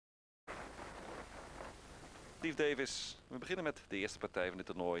Steve Davis. We beginnen met de eerste partij van dit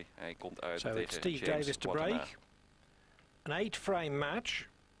toernooi. Hij komt uit So tegen it's Steve James Davis to Wattana. break. An 8-frame match.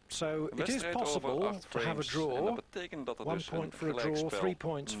 So Een it is wedstrijd over possible 8 to have a frames. En dat draw. betekent dat er 1 dus point een for a draw, gelijkspel 3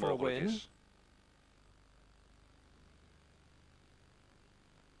 points for a mogelijk win. is.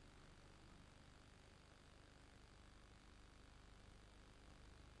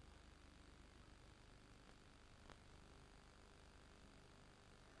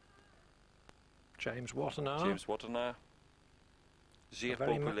 James Wattana, James Wattana. Zeer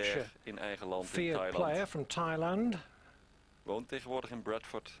very much populair in eigen land, in feared Thailand. player from Thailand. Woont tegenwoordig in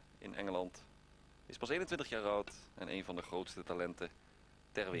Bradford in Engeland. Is pas 21 jaar oud en een van de grootste talenten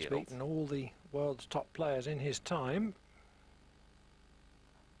ter He's wereld. beaten all the world's top players in his time.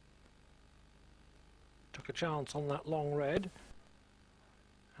 Took a chance on that long red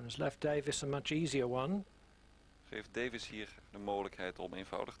and has left Davis a much easier one. Geeft Davis hier de mogelijkheid om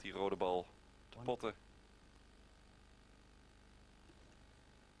eenvoudig die rode bal te potten.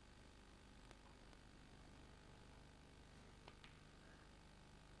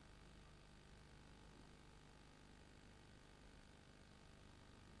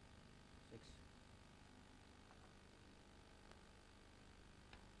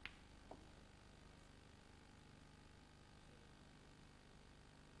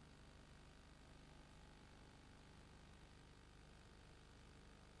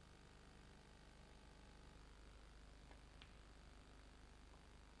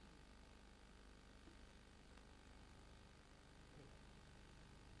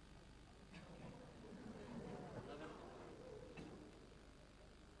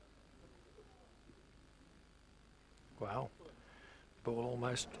 Well, ball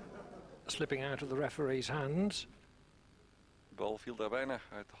almost slipping out of the referee's hands. De bal viel daar bijna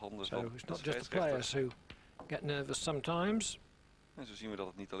uit de handen So van it's de not just the scheidsrechter. players who get nervous sometimes. En zo zien we dat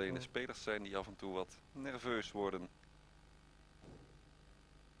het niet alleen de spelers zijn die af en toe wat nerveus worden.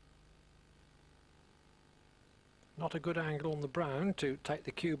 Not a good angle on the brown to take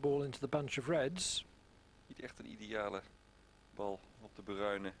the cue ball into the bunch of reds. Niet echt een ideale bal op de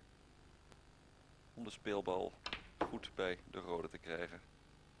bruine. Om de speelbal goed bij de rode te krijgen.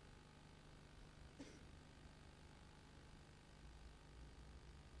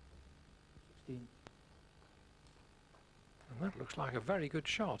 And that looks like a very good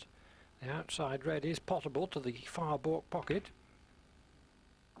shot. The outside red is potable to the far back pocket.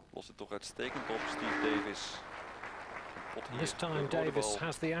 Lost het toch uitstekend op, Steve Davis. Pot And hier this de time rode Davis bal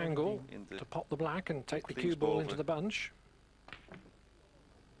has the angle in de to pop the black and take the cue linksboven. ball into the bunch.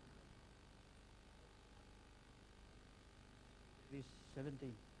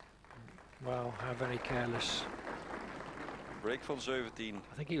 Well, how very careless. break van 17.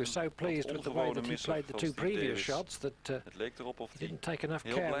 I think he was so pleased with the way that he played the two previous shots that Het leek erop of he hij didn't take enough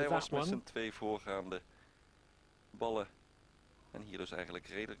heel care blij with was that met one. zijn twee voorgaande ballen. En hier dus eigenlijk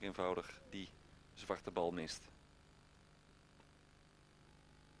redelijk eenvoudig die zwarte bal mist.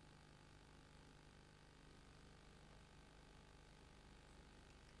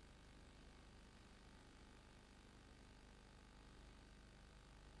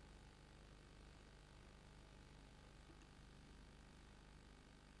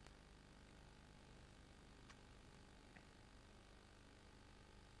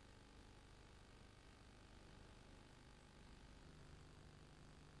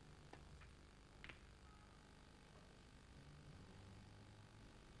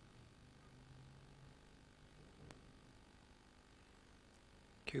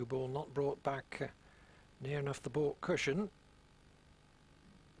 Cue ball not brought back near enough the baulk cushion.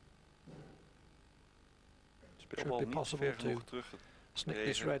 Speelbal be niet possible ver genoeg to terug. Snick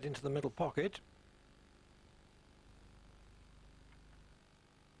this Regen. red into the middle pocket.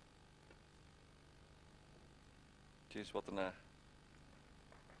 James Wattana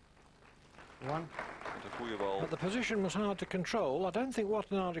One. met een goede bal. But the position was hard to control. I don't think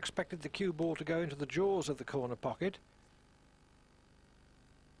Wattana expected the cue ball to go into the jaws of the corner pocket.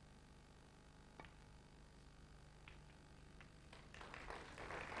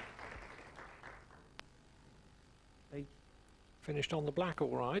 Eight. Finished on the black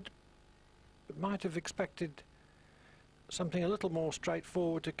all right, but might have expected something a little more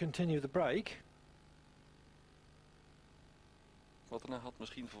straightforward to continue the break. Wattana had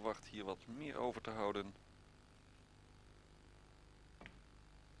misschien verwacht hier wat meer over te houden.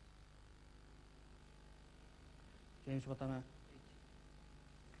 James Wattana.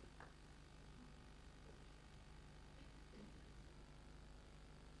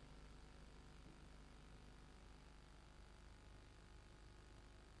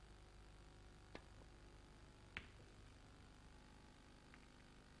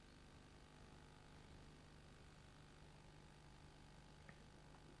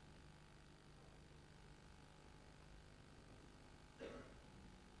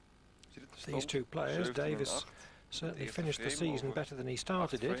 These two players, 17 en Davis 8. certainly eerste finished the frame season over better than he 8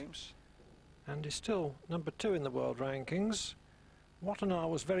 started it, frames. and is still number 2 in the world rankings. Wattana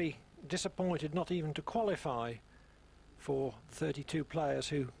was very disappointed not even to qualify for 32 players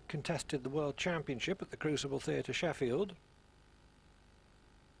who contested the World Championship at the Crucible Theatre, Sheffield.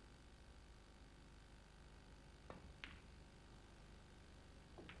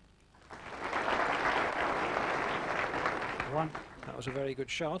 That was a very good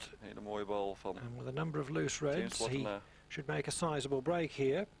shot. Hele mooie bal van And with a number of loose James reds, he Wattana. should make a sizable break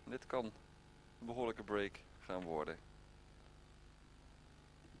here. Dit kan een behoorlijke break gaan worden.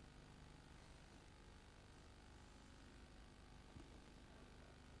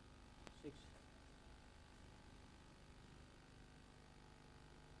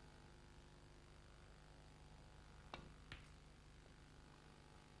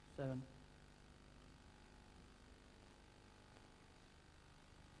 Seven.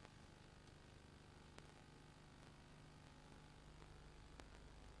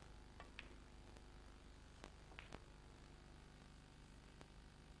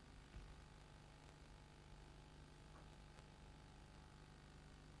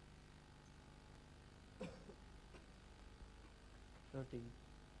 Thirteen.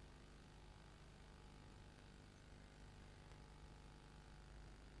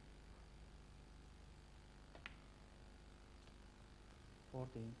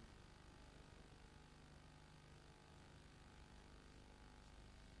 14.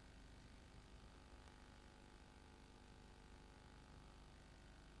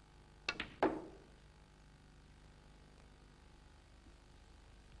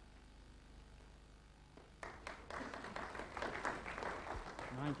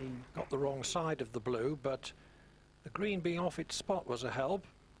 Got the wrong side of the blue, but the green being off its spot was a help.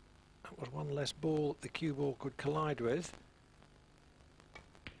 That was one less ball that the cue ball could collide with.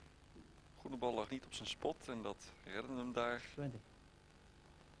 Groene bal lag niet op zijn spot en dat redde hem daar. 20.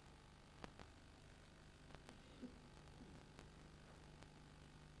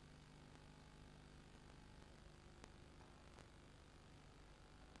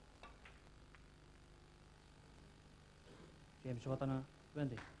 James Wattana,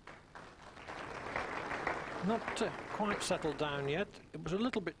 20. Not quite settled down yet. It was a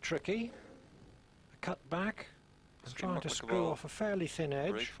little bit tricky. A cut back and trying to screw off a fairly thin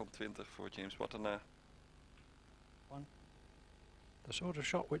Break edge. van 20 voor James Wattana. The sort of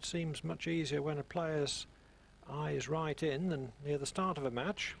shot which seems much easier when a player's eye is right in than near the start of a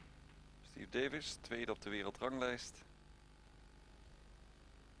match. Steve Davis, tweede op de wereldranglijst.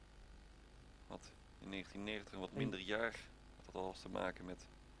 Had in 1990 een wat minder jaar. Dat had alles te maken met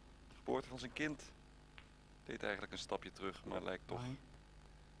de geboorte van zijn kind. Deed eigenlijk een stapje terug, maar lijkt toch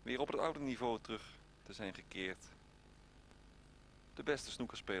weer op het oude niveau terug te zijn gekeerd. De beste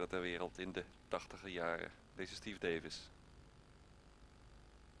snoekerspeler ter wereld in de 80er jaren. Deze Steve Davis.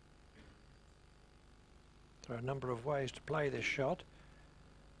 There are a number of ways to play this shot.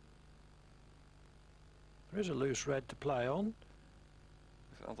 There is a loose red to play on. Er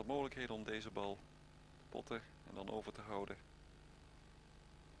zijn een aantal mogelijkheden om deze bal te potten en dan over te houden.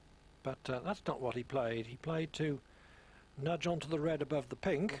 But that's not what he played. He played to nudge onto the red above the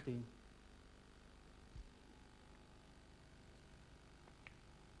pink. 14.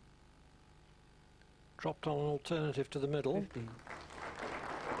 Dropped on an alternative to the middle. 15.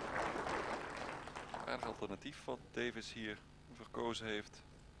 Aardig alternatief wat Davis hier verkozen heeft.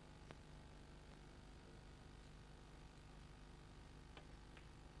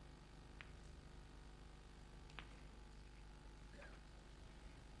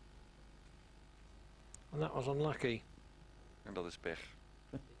 And that was unlucky. En dat is pech.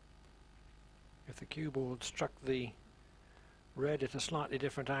 If the cue ball had struck the red at a slightly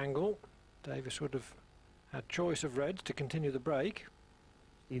different angle, Davis would have had choice of reds to continue the break.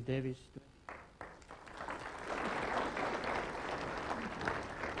 Steve Davis, 20.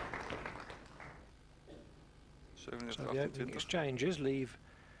 So the opening 37-28. exchanges leave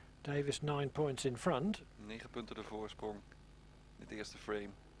Davis 9 points in front. 9 punten de voorsprong in het eerste frame.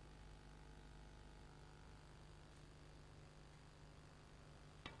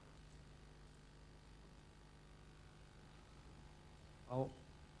 Oh.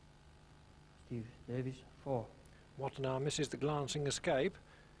 Steve Davis, 4. Wattana misses the glancing escape,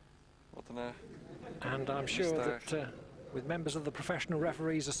 Wattana. and I'm sure that with members of the Professional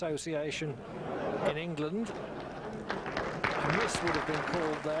Referees Association in England, a miss would have been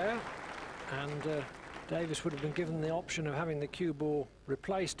called there, and Davis would have been given the option of having the cue ball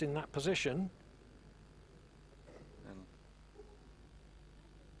replaced in that position. En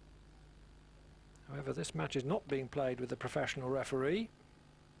However, this match is not being played with a professional referee.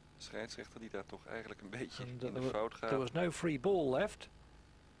 De scheidsrechter die daar toch eigenlijk een beetje And in de fout gaat. there was no free ball left.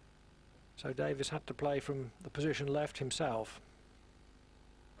 So Davis had to play from the position left himself.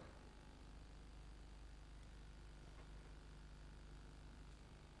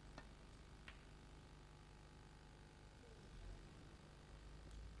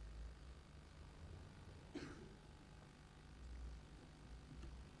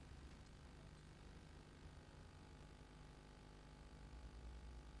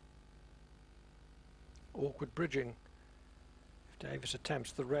 Awkward bridging. If Davis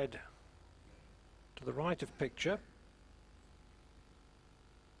attempts the red to the right of picture.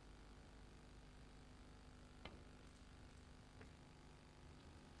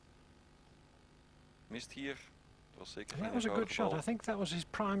 Mist hier. That was a good shot. I think that was his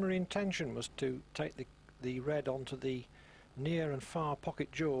primary intention, was to take the red onto the near and far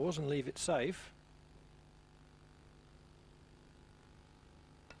pocket jaws and leave it safe.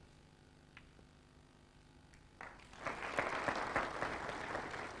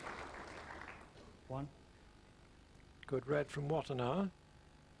 One. Good red from Wattana.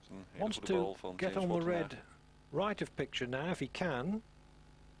 Wants to get on the red right of picture now if he can.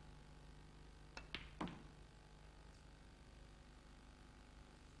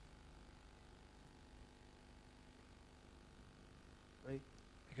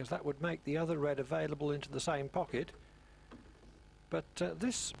 Because that would make the other red available into the same pocket. But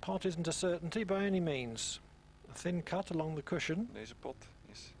this pot isn't a certainty by any means. A thin cut along the cushion. Deze pot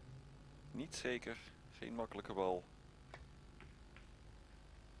is niet zeker. Geen makkelijke bal.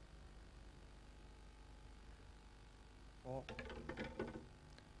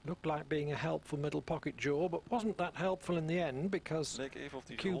 Looked like being a helpful middle pocket jaw, but wasn't that helpful in the end because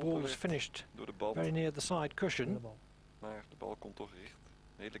the cue ball was finished very near the side cushion. Maar de bal komt toch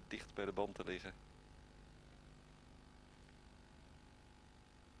redelijk dicht bij de band te liggen.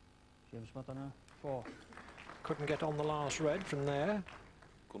 James Wattana, 4. Couldn't get on the last red from there.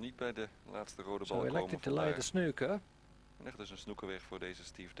 Kon niet bij de laatste rode bal So komen. elected to lay the snooker. En echt dus een snoeker weg voor deze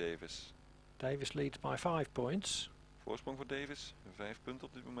Steve Davis. Davis leads by 5 points. Voorsprong voor Davis, 5 punten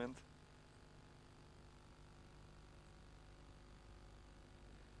op dit moment.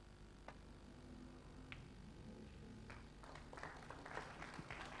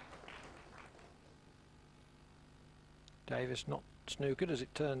 Davis not snookered as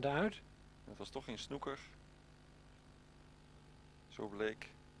it turned out. Het was toch geen snoeker. Zo bleek.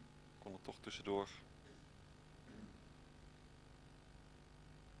 Kon er toch tussendoor.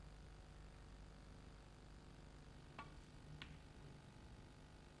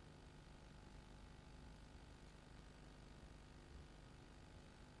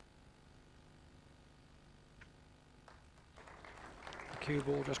 The cue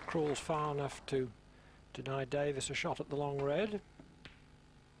ball just crawls far enough to deny Davis a shot at the long red.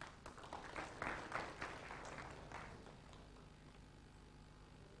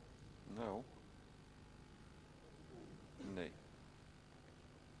 Nou. Nee.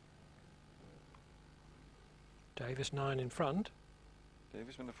 Davis 9 in front.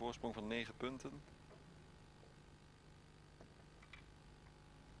 Davis met een voorsprong van 9 punten.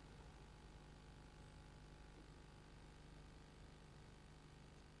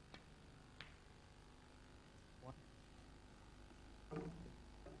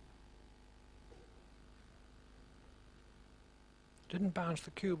 Didn't bounce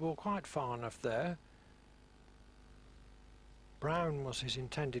the cue ball quite far enough there. Brown was his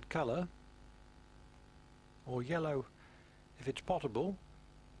intended colour, or yellow if it's potable.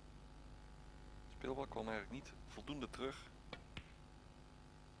 De speelbal kwam eigenlijk niet voldoende terug.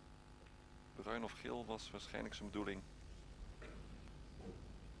 Bruin of geel was waarschijnlijk zijn bedoeling.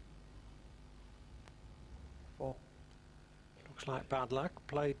 Looks like bad luck.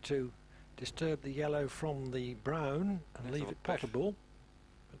 Played to disturb the yellow from the brown and leave it potable,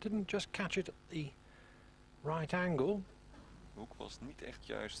 but didn't just catch it at the right angle. De hoek was niet echt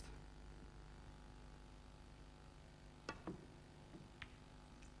juist.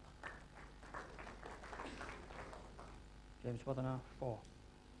 James Wattana, 4.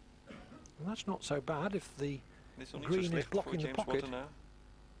 And that's not so bad if the Dit is nog niet green zo is slecht blocking voor the James pocket Wattana.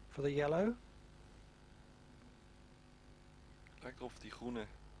 for the yellow. Lijkt erop die groene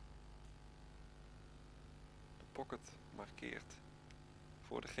de pocket markeert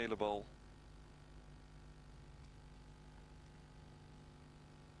voor de gele bal.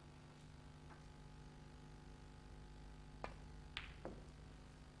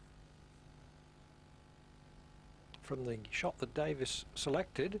 From the shot that Davis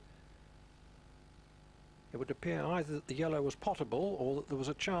selected, it would appear either that the yellow was potable or that there was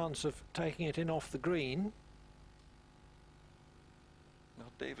a chance of taking it in off the green. Nou,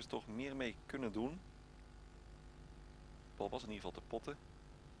 Davis toch meer mee kunnen doen. De bal was in ieder geval te potten.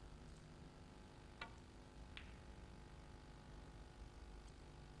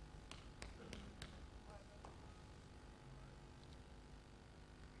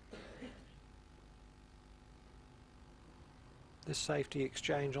 This safety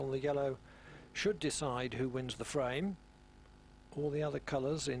exchange on the yellow should decide who wins the frame. All the other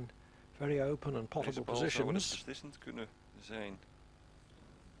colours in very open and Deze pottable bal zou wel eens positions. beslissend kunnen zijn.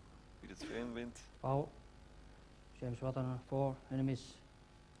 Wie dit frame wint. Foul. James Wattana, 4 and a miss.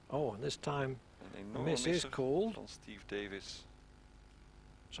 Oh, and this time Een a enorme miss is misser called. van Steve Davis.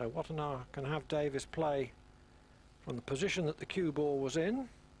 So Wattana can have Davis play from the position that the cue ball was in,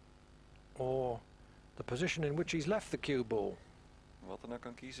 or the position in which he's left the cue ball. Wattana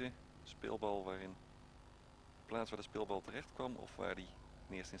kan kiezen. Speelbal waarin. De plaats waar de speelbal terecht kwam of waar die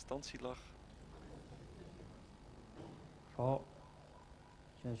in eerste instantie lag. 4.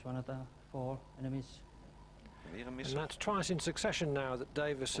 James Wattana, 4 and a miss. En weer een And misser. that's twice in succession now that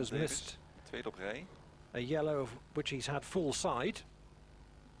Davis van has Davis. missed Tweede op rij. a yellow of which he's had full sight.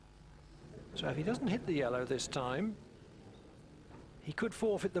 So if he doesn't hit the yellow this time, he could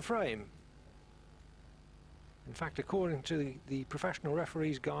forfeit the frame. In fact, according to the professional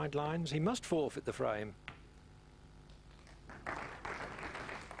referee's guidelines, he must forfeit the frame.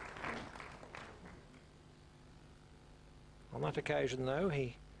 On that occasion, though,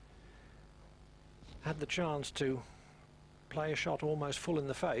 he had the chance to play a shot almost full in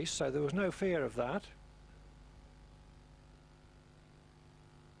the face, so there was no fear of that.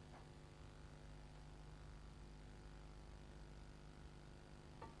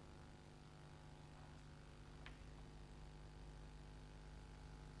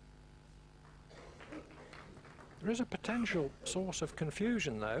 There is a potential source of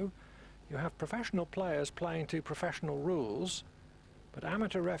confusion, though. You have professional players playing to professional rules, but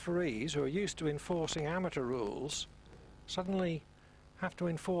amateur referees who are used to enforcing amateur rules suddenly have to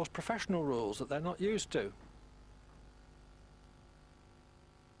enforce professional rules that they're not used to.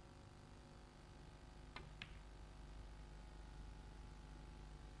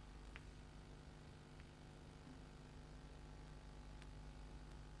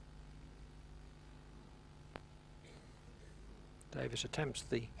 Davis attempts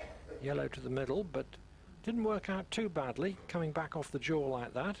the yellow to the middle, but didn't work out too badly, coming back off the jaw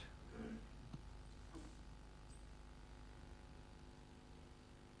like that.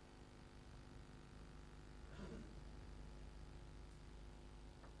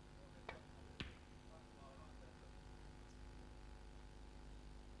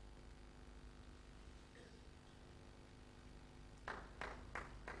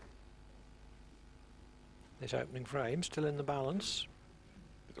 This opening frame still in the balance,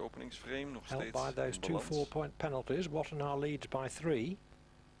 Het openingsframe nog helped steeds by those in two balans. 4-point penalties. Wattana leads by 3.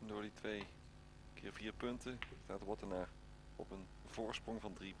 Door die 2 keer 4 punten staat Wattana op een voorsprong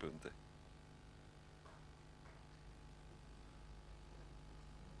van 3 punten.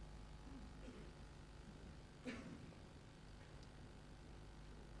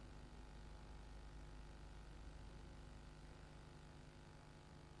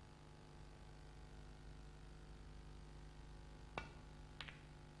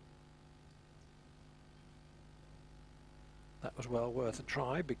 That was well worth a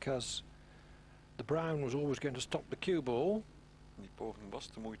try because the brown was always going to stop the cue ball. Die poging was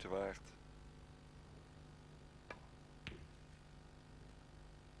de moeite waard.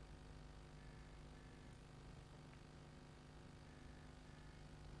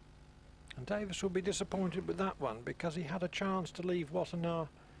 And Davis will be disappointed with that one because he had a chance to leave Wattana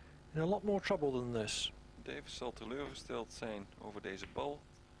in a lot more trouble than this. Davis zal teleurgesteld zijn over deze bal.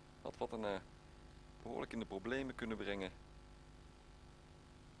 Had Wattana behoorlijk in de problemen kunnen brengen.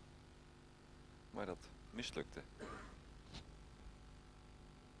 Maar dat mislukte.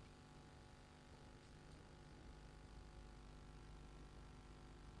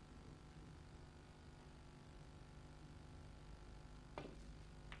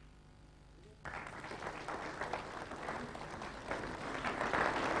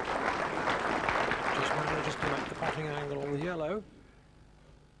 Just manages to make the potting angle on the yellow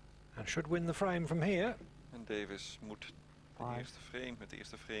and should win the frame from here. En Davis moet met de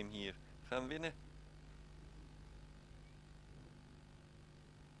eerste frame hier gaan winnen.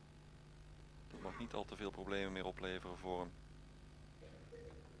 Dat mag niet al te veel problemen meer opleveren voor hem.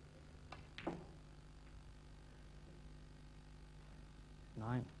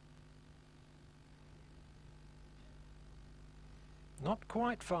 Nine. Not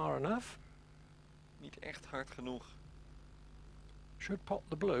quite far enough. Niet echt hard genoeg. Should pot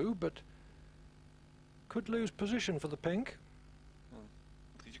the blue, but could lose position for the pink.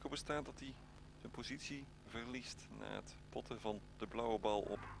 Het risico bestaat dat hij zijn positie verliest na het potten van de blauwe bal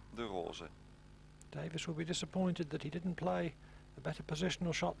op de roze. Davis will be disappointed that he didn't play a better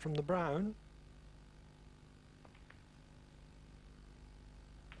positional shot from the brown.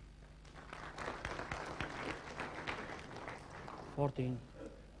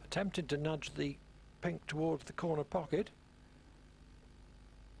 Attempted to nudge the pink towards the corner pocket,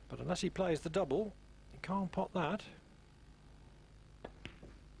 but unless he plays the double, he can't pot that.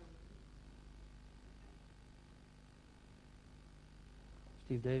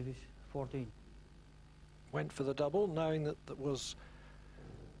 Steve Davis, 14. Went for the double, knowing that there was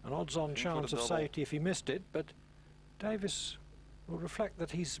an odds-on chance of safety if he missed it, but Davis will reflect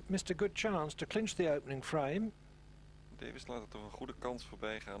that he's missed a good chance to clinch the opening frame. Davis laat er toch een goede kans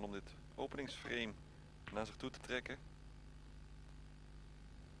voorbij gaan om dit openingsframe naar zich toe te trekken.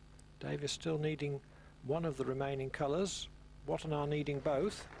 Davis still needing one of the remaining colours, Wattana needing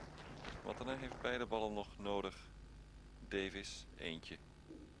both. Wattana heeft beide ballen nog nodig. Davis eentje.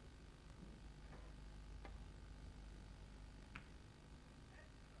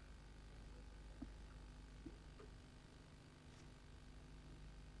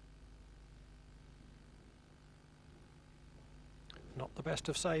 Not the best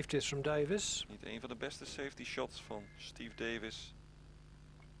of safeties from Davis. Niet een van de beste safety shots van Steve Davis.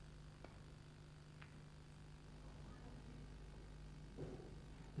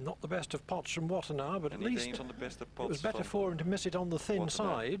 Not the best of pots from Wattana, but at least it was better van for him to miss it on the thin Wattana.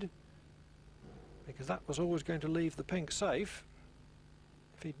 side, because that was always going to leave the pink safe.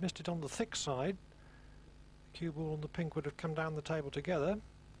 If he'd missed it on the thick side, the cue ball and the pink would have come down the table together.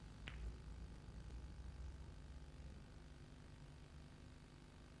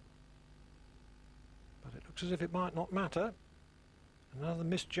 But it looks as if it might not matter. Another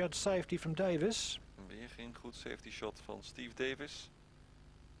misjudged safety from Davis. Weer geen goed safety shot van Steve Davis.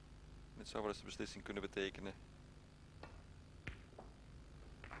 Dit zou wel eens de beslissing kunnen betekenen.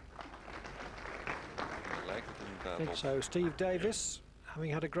 Daar lijkt het inderdaad op. So Steve Davis,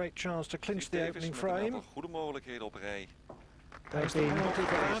 having had a great chance to clinch Steve the Davis opening met een frame. aantal goede mogelijkheden op rij. Takes the penalty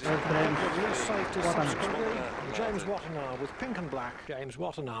for that. And loose safety subsequently. James Wattana with pink and black. James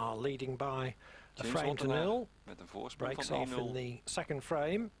Wattana leading by a frame to nil. Met een voorsprong Breaks van off in 1-0. the second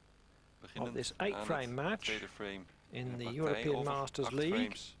frame of this 8-frame match tweede frame. in the Partij European over Masters 8 League,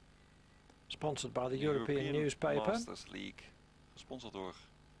 frames. sponsored by the De European newspaper. Masters League, gesponsord door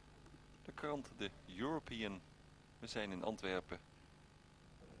de krant de European. We zijn in Antwerpen,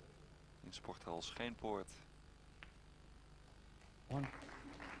 in sporthal Schijnpoort.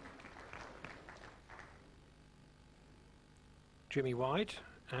 Jimmy White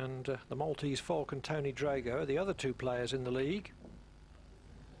and the Maltese Falcon Tony Drago, the other two players in the league.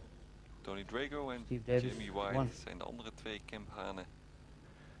 Tony Drago en Davis, Jimmy White zijn de andere twee camphanen.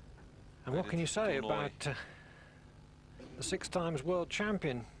 And what can you say about the 6 times world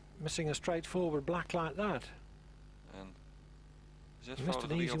champion missing a straightforward black like that? En He missed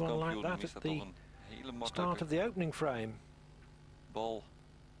an easy one like that at the start of the opening frame. Bal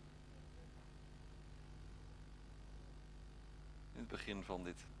in het begin van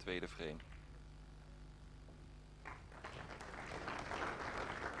dit tweede frame.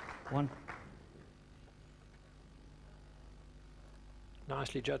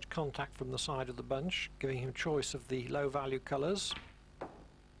 Nicely judged contact from the side of the bunch, giving him choice of the low value colours.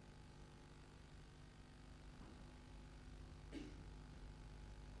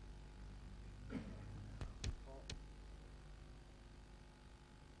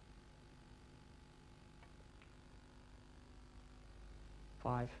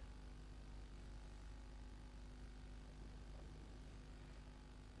 Five.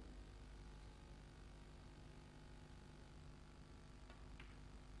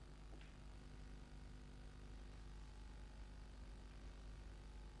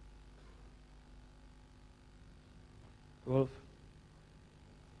 Wolf.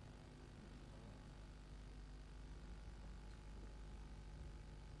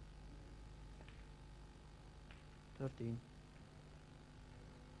 13.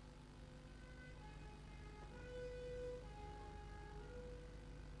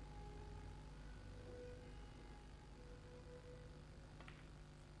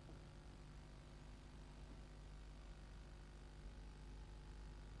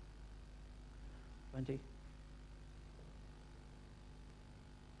 $20.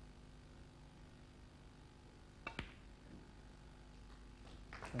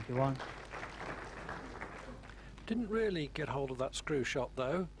 21. Didn't really get hold of that screw shot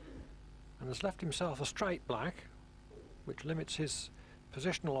though, and has left himself a straight black, which limits his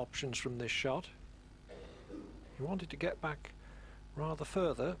positional options from this shot. He wanted to get back rather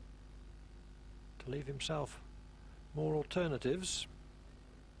further to leave himself more alternatives.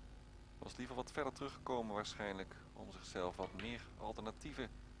 Was liever wat verder teruggekomen waarschijnlijk om zichzelf wat meer alternatieven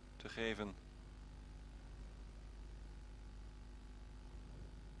te geven.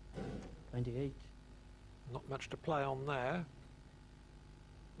 28. Not much to play on there.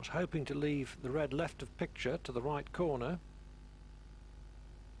 Was hoping to leave the red left of picture to the right corner.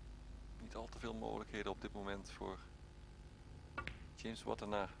 Niet al te veel mogelijkheden op dit moment voor James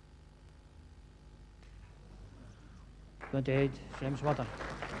Wattana. 28. James Wattana.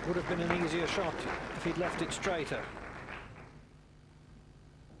 Would have been an easier shot if he'd left it straighter.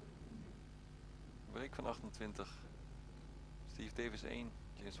 Break van 28. Steve Davis 1,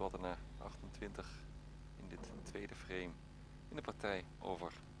 James Wattana 28 in dit tweede frame. In de partij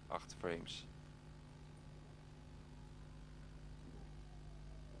over 8 frames.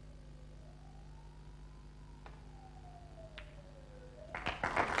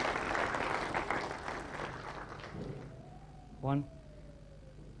 One.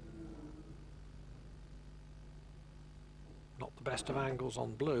 Not the best of angles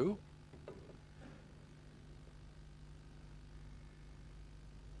on blue.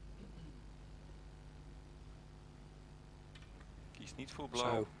 Kies niet voor blauw.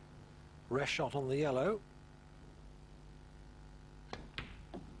 So, rest shot on the yellow.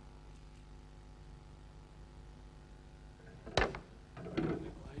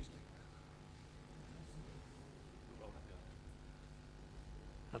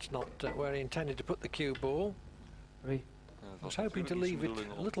 That's not where he intended to put the cue ball. 3. I was hoping to leave it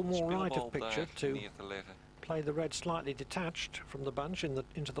a little more right of picture to play the red slightly detached from the bunch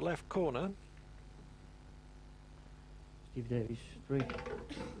into the left corner. Steve Davis. 3.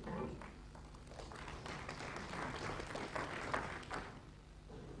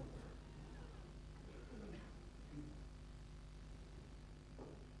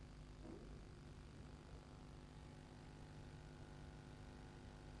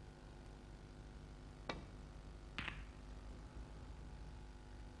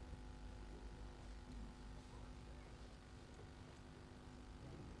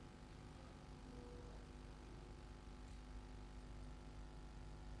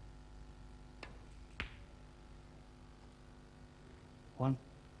 One.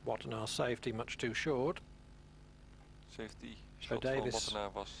 Wattana safety much too short. Safety So shot van Davis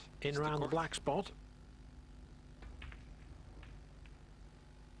Wattana was in te round the kort. black spot.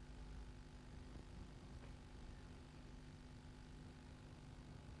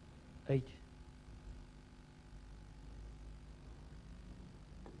 Eight.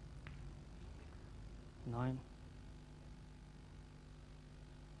 9.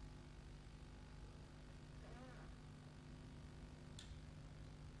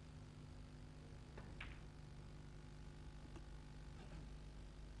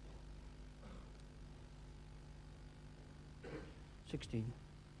 16.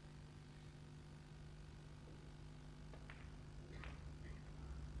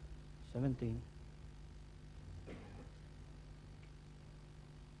 17.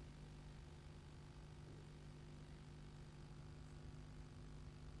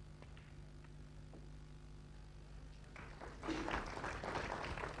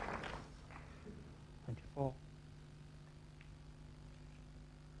 24.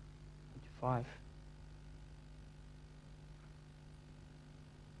 25.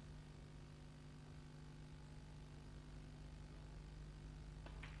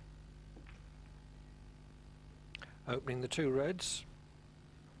 'Opening the two reds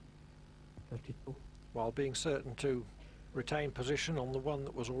 32. while being certain to retain position on the one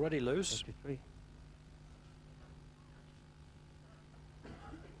that was already loose. 33.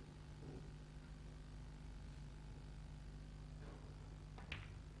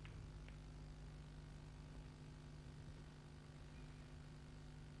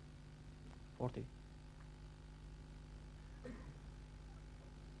 40.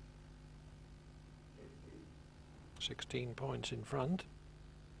 16 points in front.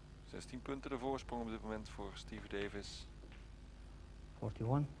 16 punten de voorsprong op dit moment voor Steve Davis.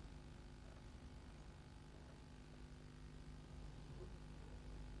 41.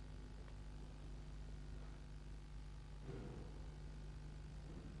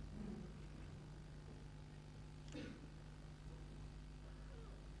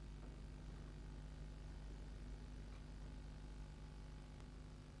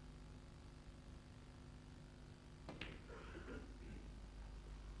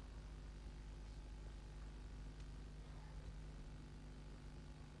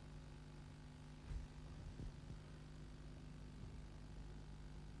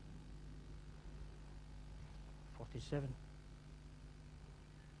 47.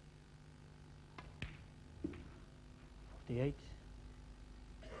 58.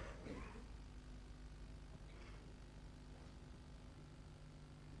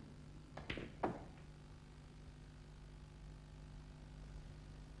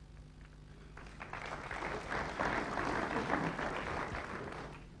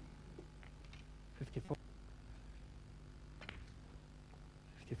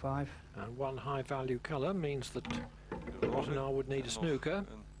 And one high value colour means that Wattana would need a snooker.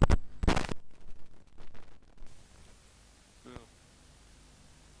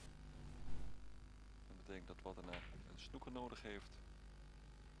 Dat betekent dat Wattana een snooker nodig heeft.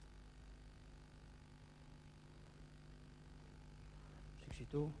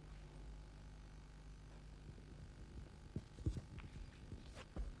 Two.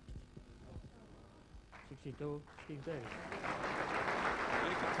 62, Steve Davis.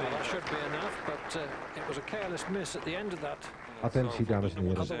 Well, that should be enough, but it was a careless miss at the end of that. Attentie dames en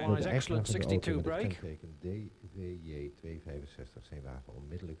heren, Otherwise de excellent eigenaar van de 62 auto met break. het kenteken DVJ 265 zijn wagen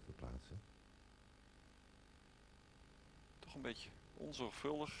onmiddellijk verplaatsen. Toch een beetje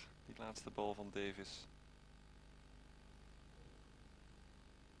onzorgvuldig, die laatste bal van Davis.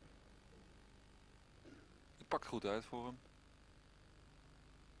 Het pakt goed uit voor hem.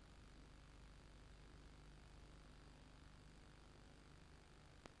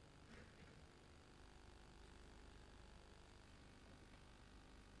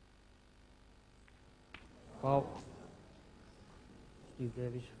 Foul. Steve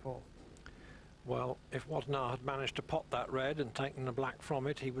Davis, 4. Well, if Wattana had managed to pot that red and taken the black from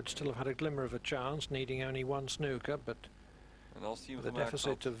it, he would still have had a glimmer of a chance, needing only one snooker, but En als hij hem with a gemaakt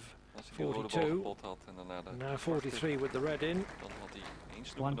deficit had, of als hij die rode bal 42, gepot had en daarna de now zwarte, 43 with the red in, dan had hij één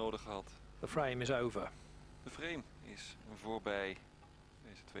snooker nodig gehad. the frame is over. De frame is voorbij.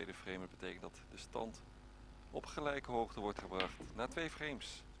 Deze tweede frame, dat betekent dat de stand op gelijke hoogte wordt gebracht. Na 2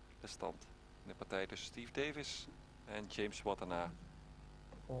 frames de stand in de partij tussen Steve Davis en James Wattana.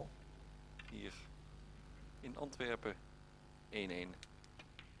 Oh. Hier in Antwerpen 1-1. Steve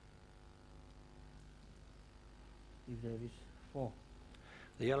Davis, 4.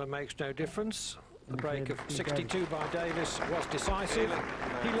 The yellow makes no difference. The break of 62 by Davis was decisive.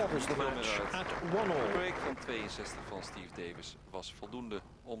 He levels the match at 1-all. De break van 62 van Steve Davis was voldoende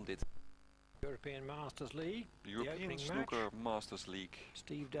om dit. European Masters League, De the European opening Snooker match. Masters League.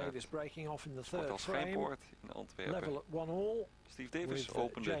 Steve Davis breaking off in the Wordt third als frame. Vrijpoort in Antwerpen. Level at 1-all. Steve Davis with,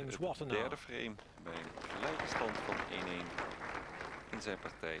 opende James het Wattana. derde frame bij een gelijke stand van 1-1 in zijn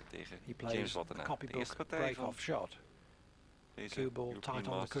partij tegen He James plays the Wattana. De eerste copybook partij van break-off shot. deze Cue ball European tight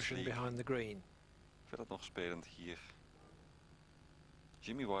on the Masters cushion League. behind the green. Verder nog spelend hier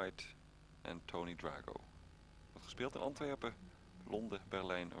Jimmy White en Tony Drago. Wordt gespeeld in Antwerpen, Londen,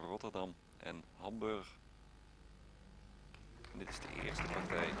 Berlijn, Rotterdam en Hamburg. En dit is de eerste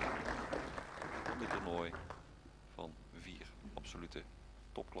partij van dit toernooi van 4 absolute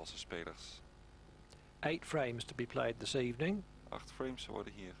topklasse spelers. 8 frames to be played this evening. 8 frames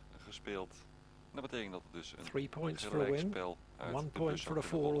worden hier gespeeld. En dat betekent dat het dus een 3 points for a win, gelijkspel uit 1 de point bus for a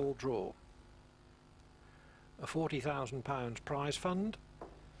zou kunnen rollen. 4-all draw. A £40,000 prize fund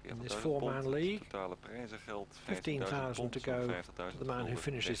in this 40.000 4-man pond, league. totale prijzengeld 15,000 to go to the man who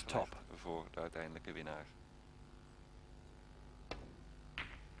finishes top. Voor de uiteindelijke winnaar.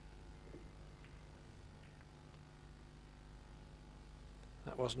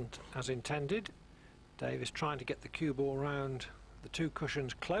 That wasn't as intended. Davis trying to get the cue ball round the 2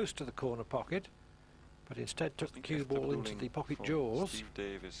 cushions close to the corner pocket, but instead took the cue ball into the pocket jaws. Steve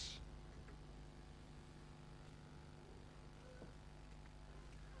Davis.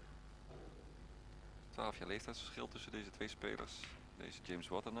 $12 jaar leeftijdsverschil tussen deze 2 spelers. Deze James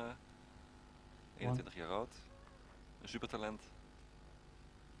Wattana, 21 jaar oud, een supertalent.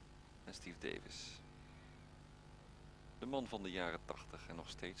 En Steve Davis, de man van de jaren 80 en nog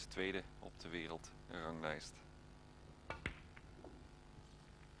steeds tweede op de wereldranglijst.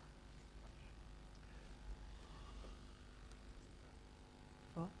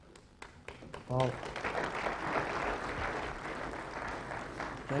 Foul.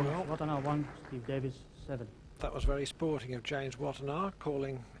 Well, Wattana 1, Steve Davis 7. That was very sporting of James Wattana,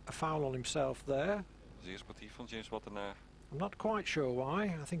 calling a foul on himself there. Zeer sportief van James Wattana, I'm not quite sure why.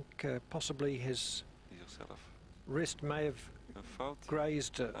 I think possibly his die zichzelf wrist may have een fout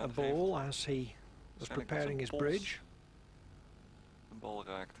grazed a ball as he was preparing his bridge. Een bal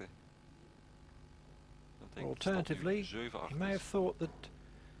raakte. Or alternatively, he may have thought that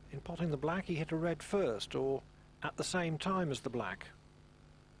in potting the black he hit a red first, or at the same time as the black.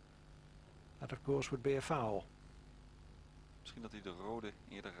 That of course would be a foul. Misschien dat hij de rode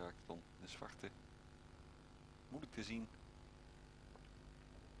eerder raakt dan de zwarte. Moeilijk te zien.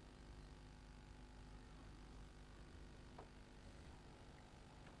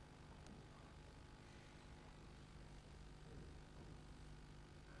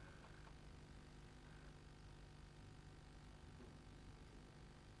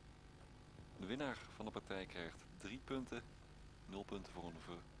 winnaar van de partij krijgt 3 punten, 0 punten voor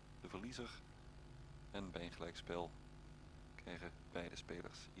de verliezer. En bij een gelijkspel krijgen beide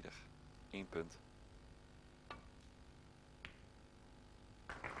spelers ieder 1 punt.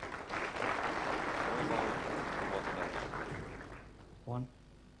 Mooie bal van Wattana. 1.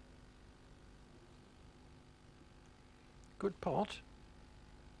 Good pot.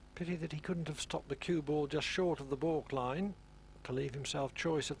 Pity that he couldn't have stopped the cue ball just short of the baulk line to leave himself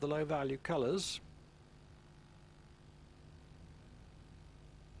choice of the low value colours.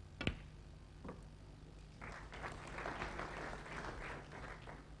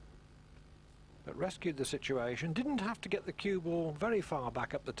 But rescued the situation. Didn't have to get the cue ball very far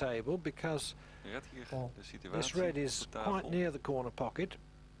back up the table because Red hier de situatie this red is op de tafel. quite near the corner pocket.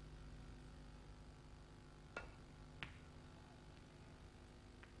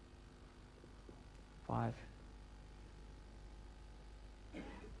 Five.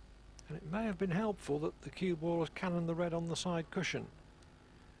 And it may have been helpful that the cue ball has cannoned the red on the side cushion,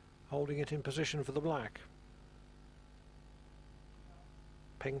 holding it in position for the black.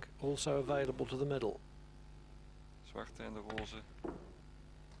 Pink also available to the middle. Zwarte en de roze.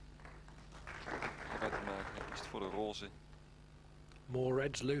 Eruit te maken, hij kiest voor de roze. More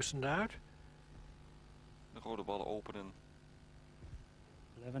reds loosened out. De rode ballen openen.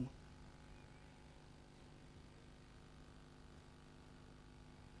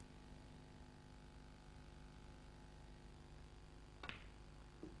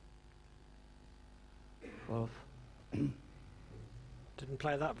 11. Didn't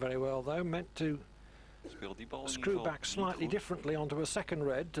play that very well though, meant to Speelt die bal in ieder screw geval back niet slightly goed. differently onto a second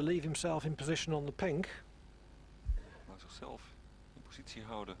red to leave himself in position on the pink, Maar zichzelf in positie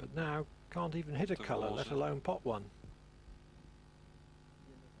houden. but now can't even hit a De colour, let roze. alone pot one.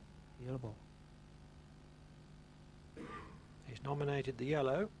 Yellow ball. He's nominated the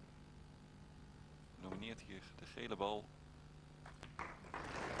yellow. Nomineert hier de gele bal.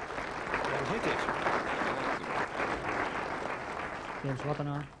 And hit it. James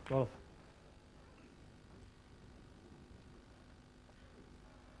Wattana, 12.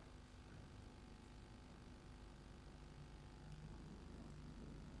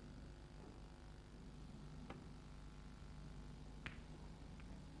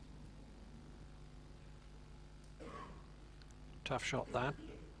 Tough shot that,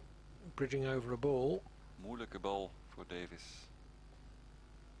 bridging over a ball. Moeilijke bal voor Davis.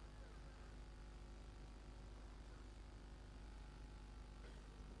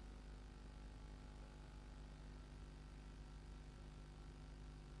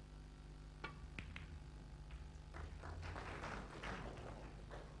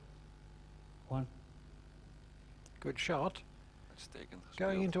 One. Good shot. Uitstekend gespeeld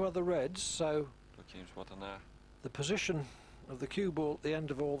Going into other reds, so door James Wattana. the position of the cue ball at the end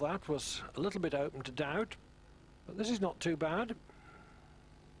of all that was a little bit open to doubt, but this is not too bad.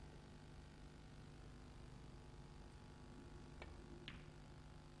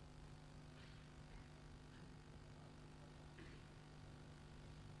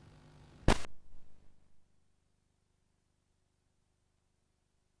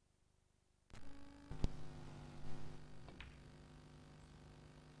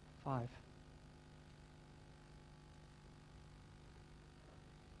 Five.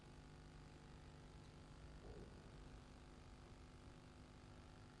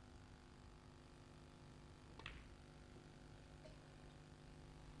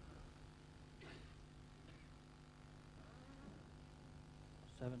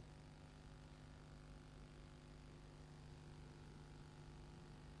 Seven.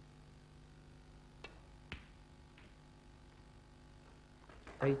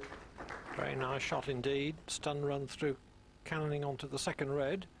 Eight. Very nice shot indeed. Stun run through, cannoning onto the second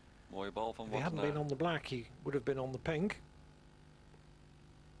red. Mooie bal van If he hadn't been Wattana. on the black, he would have been on the pink.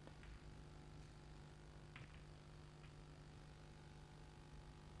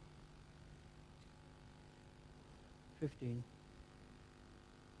 Fifteen.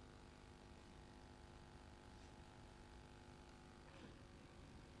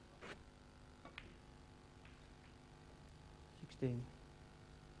 Sixteen.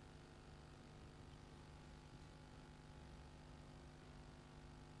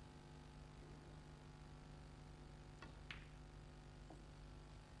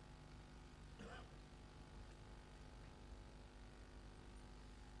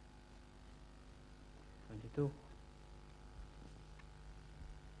 Two.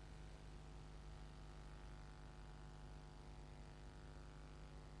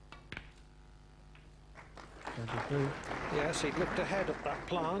 22. Yes, he'd looked ahead at that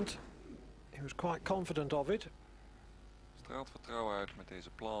plant. He was quite confident of it. Straalt vertrouwen uit met deze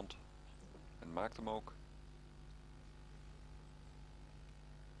plant. En maakt hem ook.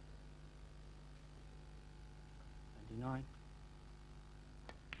 Nine.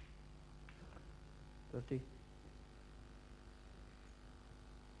 30.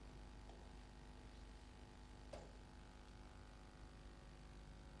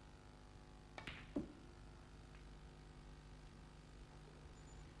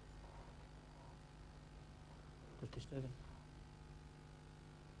 37.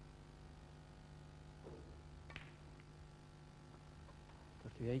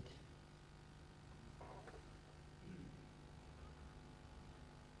 38.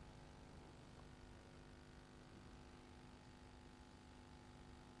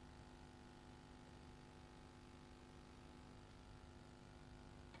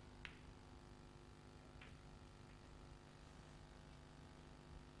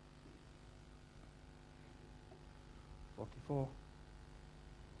 44.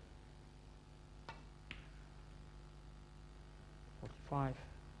 45.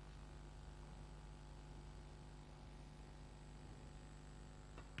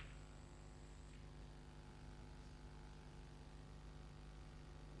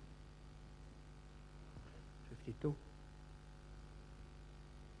 52.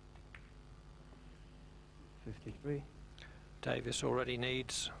 53. Davis already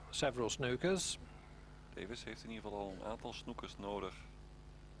needs several snookers. Davis heeft in ieder geval al een aantal snoekers nodig.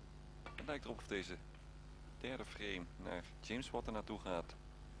 Het lijkt erop of deze derde frame naar James Wattana toe gaat.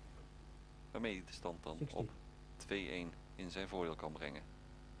 Waarmee hij de stand dan 60. op 2-1 in zijn voordeel kan brengen.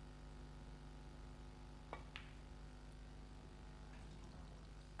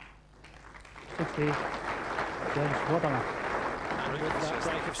 James Wattana. And with that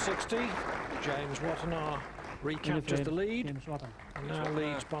break of 60, James Wattana recaptures the lead. James Wattana. And now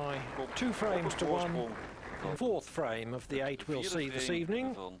leads by 2 frames to 1. The fourth frame of the 8 we'll see this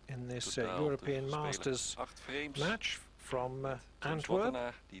evening in this European Masters match from Antwerp.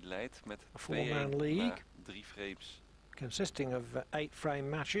 Die leidt met A 4-man league 3 frames. consisting of 8 frame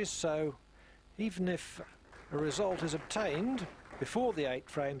matches, so even if a result is obtained before the 8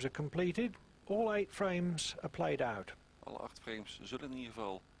 frames are completed, all 8 frames are played out. Alle 8 frames zullen in ieder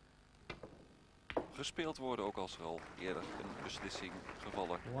geval gespeeld worden, ook als er al eerder een beslissing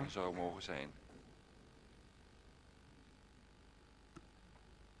gevallen zou mogen zijn.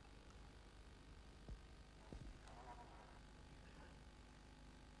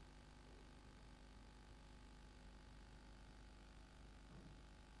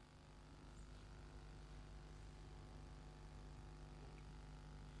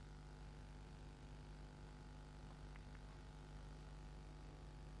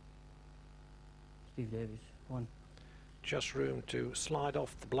 Steve Davis, 1. Just room to slide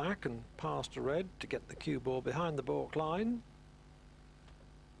off the black and pass to red to get the cue ball behind the baulk line.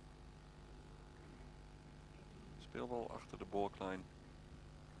 Speelbal achter de baulklijn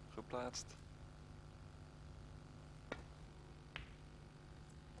geplaatst.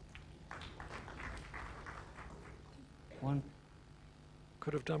 One.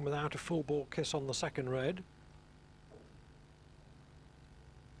 Could have done without a full ball kiss on the second red.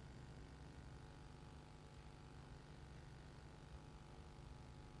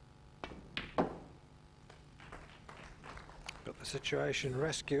 But the situation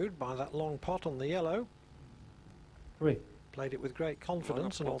rescued by that long pot on the yellow. 3. Played it with great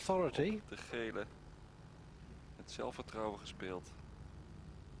confidence and Lange pot authority. op de gele. Met zelfvertrouwen gespeeld.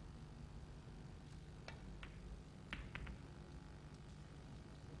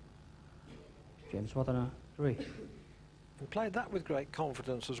 James Wattana, 3. And played that with great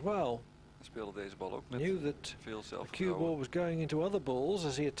confidence as well. Hij speelde deze bal ook met Knew that veel the cue ball zelfvertrouwen. was going into other balls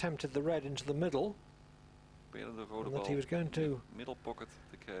as he attempted the red into the middle. Probeerde de rode And bal that he was going in de to middelpocket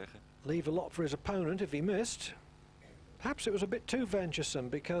te krijgen. leave a lot for his opponent if he missed. Perhaps it was a bit too venturesome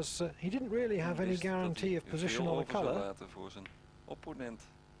because he didn't really have any Wist dat guarantee hij of position veel on the over zou colour. laten voor zijn opponent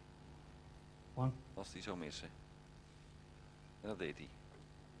 1. als hij zou missen. En dat deed hij.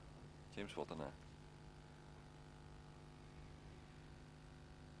 James Wattana.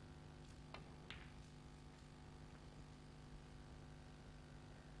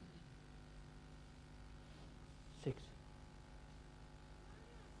 Six.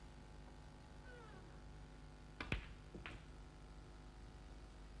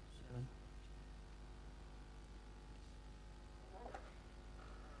 7.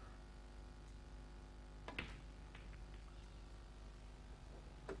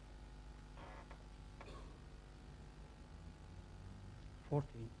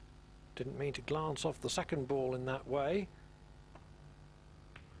 14. Didn't mean to glance off the second ball in that way.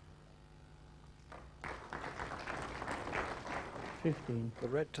 15. The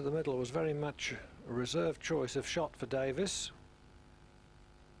red to the middle was very much a reserve choice of shot for Davis.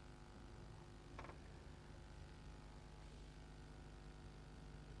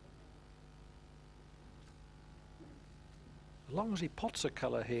 As long as he pots a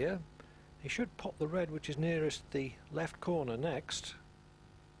colour here, he should pot the red which is nearest the left corner next.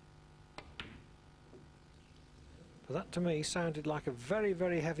 But that to me sounded like a very,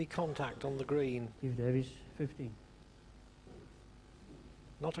 very heavy contact on the green. Steve Davis, 15.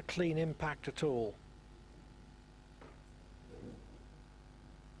 Not a clean impact at all.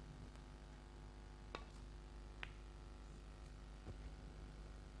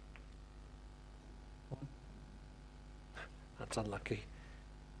 That's unlucky.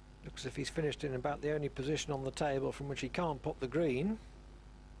 Looks as if he's finished in about the only position on the table from which he can't put the green.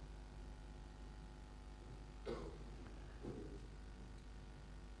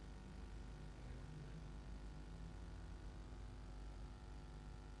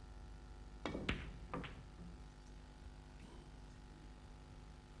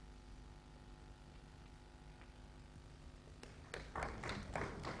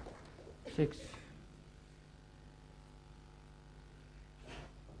 Six.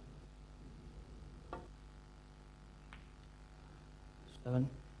 Seven.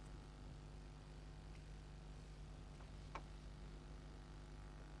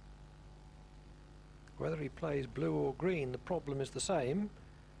 Whether he plays blue or green, the problem is the same,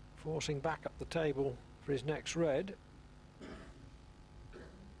 forcing back up the table for his next red.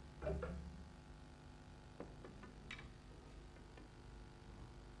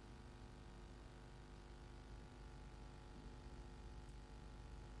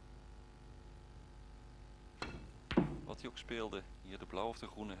 Wat hij ook speelde, hier de blauw of de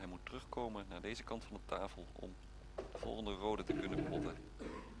groene, hij moet terugkomen naar deze kant van de tafel om de volgende rode te kunnen potten.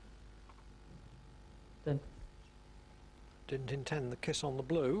 10. Didn't intend the kiss on the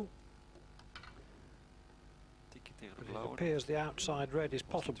blue, Tikje tegen de but it blauwe. appears the outside red is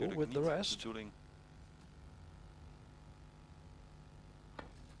Dat was pottable natuurlijk with the niet de rest. bedoeling.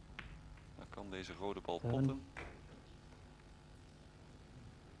 Dan kan deze rode bal potten.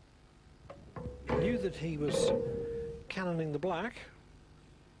 Knew that he was cannoning the black.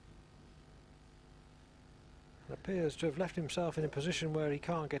 And appears to have left himself in a position where he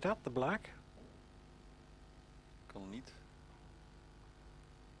can't get at the black. Kan niet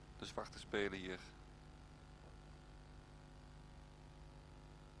de zwarte spelen hier.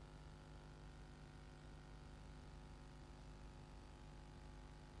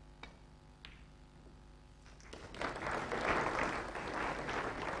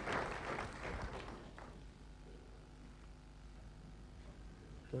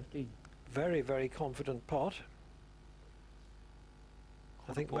 Very, very confident pot.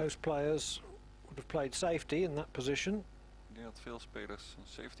 I think most players would have played safety in that position. Ik denk dat veel spelers een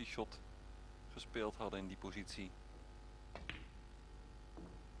safety shot gespeeld hadden in die positie.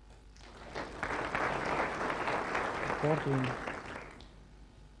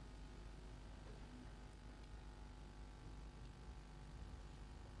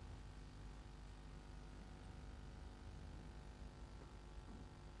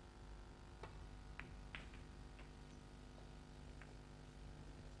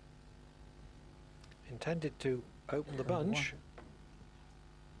 Intended to open the bunch,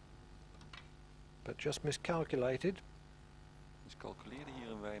 but just miscalculated. Dus calculeerde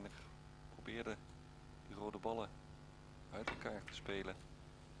hier een weinig. Probeerde die rode ballen uit elkaar te spelen.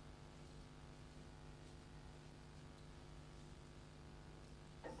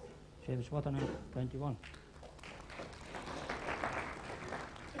 James Wattana, 21.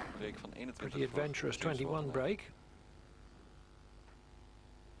 Break van 21 Pretty adventurous 21 break.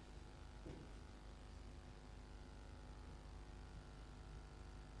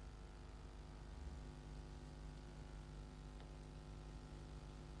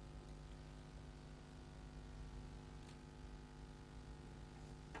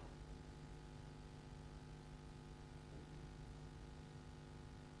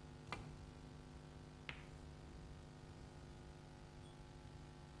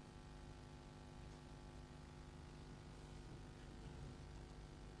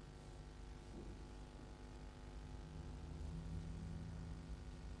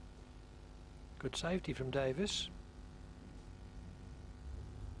 Good safety from Davis.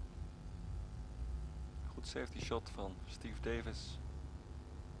 Goed safety shot van Steve Davis.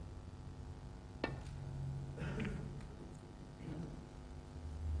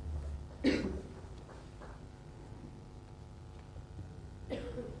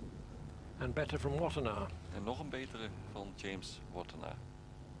 And better from Wattana. En nog een betere van James Wattana.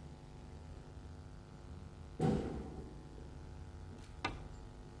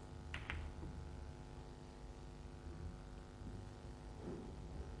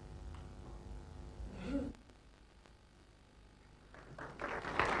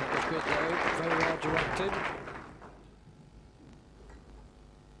 expected.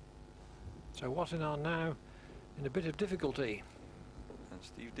 So Wattana now in a bit of difficulty. En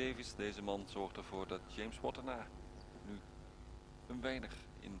Steve Davis, deze man, zorgt ervoor dat James Wattana nu een weinig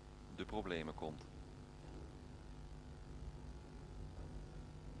in de problemen komt.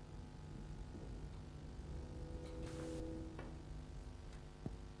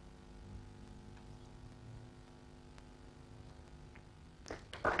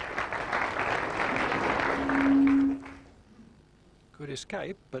 Good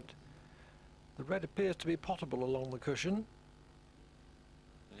escape, but the red appears to be potable along the cushion.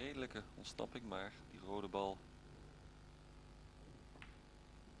 Redelijke ontsnapping, maar die rode bal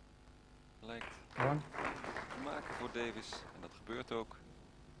lijkt te maken voor Davis. En dat gebeurt ook.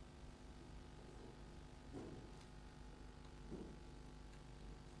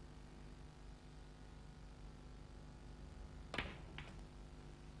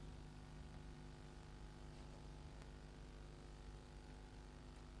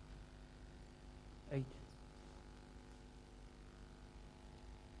 Eight.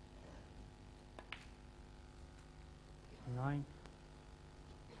 9.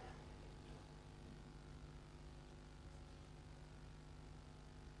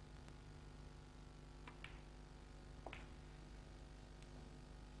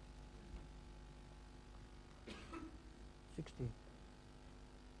 60.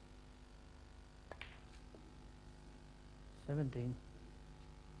 17.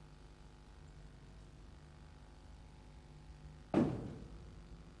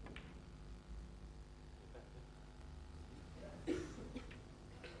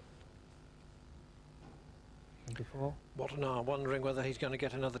 24. Wattana wondering whether he's going to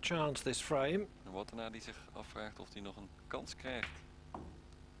get another chance this frame. En Wattana die zich afvraagt of hij nog een kans krijgt in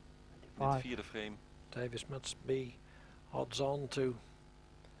het 25. vierde frame. Davis must be odds on to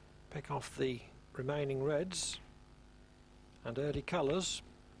pick off the remaining reds and early colours.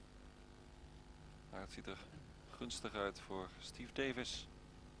 Maar het ziet er gunstig uit voor Steve Davis.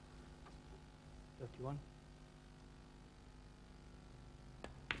 31.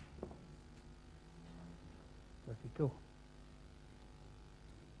 32.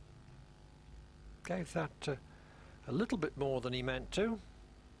 Gave that a little bit more than he meant to.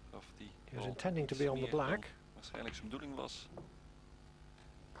 Of die He was bal intending to iets be on the meer dan black. waarschijnlijk zijn bedoeling was.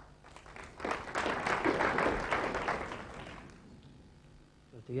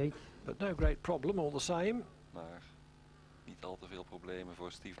 But no great problem all the same. Maar niet al te veel problemen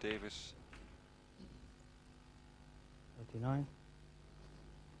voor Steve Davis. 39.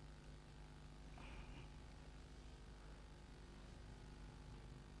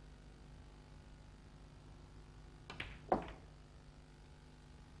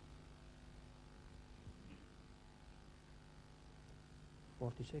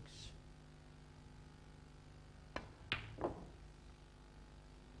 46.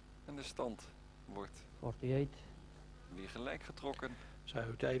 En de stand wordt 48. weer gelijk getrokken. So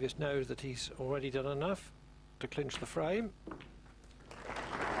Davis knows that he's already done enough to clinch the frame.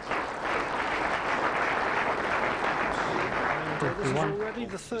 And this is already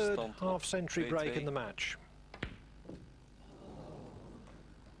the third half-century break in the match.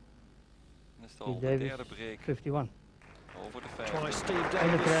 En is het al de Davis, derde break 51. over de Twice 5. Steve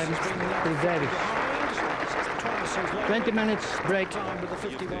In the Davis frame, has been left Steve Davis. behind. Twice he's led 20 minutes break. time with a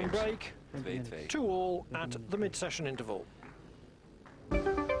 51 break. 2-2. 2-all at the mid-session interval.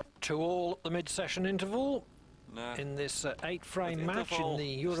 2-all at the mid-session interval Na in this 8-frame het match in interval the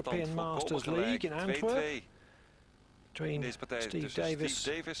stand European volkomen Masters gelijk, League in Antwerp 2-2 in between deze partij Steve tussen Davis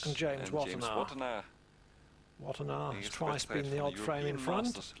Steve Davis and James Wattana. Wattana. Wattana De has eerste twice wedstrijd been the van odd de frame in European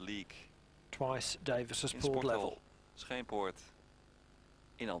front, Masters League twice Davis has in pulled Sporthal level. Schijnpoort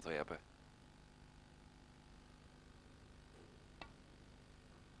in Antwerpen.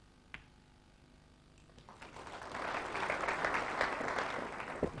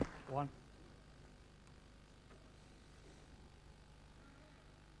 One.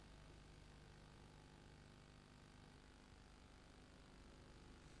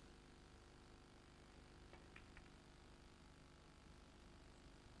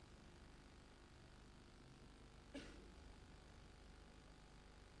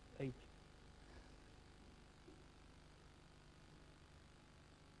 Eight.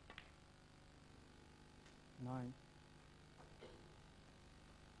 9.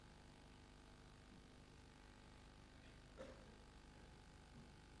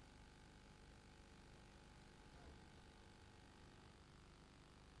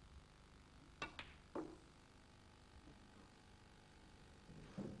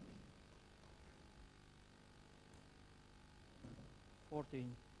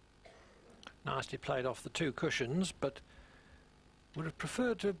 14. Nicely played off the two cushions, but would have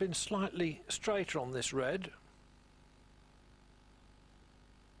preferred to have been slightly straighter on this red.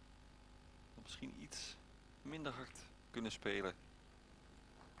 Misschien iets minder hard kunnen spelen.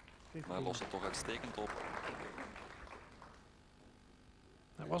 Maar lost het toch uitstekend op.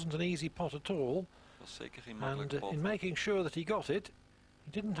 That wasn't an easy pot at all. Dat was zeker geen And makkelijke pot. in making sure that he got it,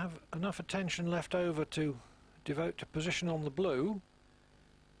 he didn't have enough attention left over to devote to position on the blue.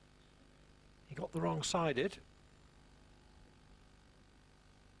 He got the wrong side it.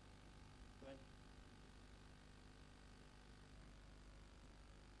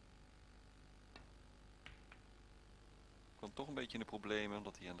 Kwam toch een beetje in de problemen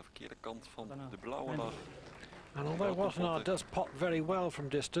omdat hij aan de verkeerde kant van de blauwe lag. And although Wattana does pot very well from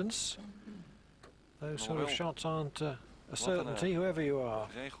distance, those sort of shots aren't a certainty, whoever you are.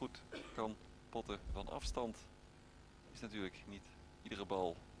 Als jij goed kan potten van afstand, is natuurlijk niet iedere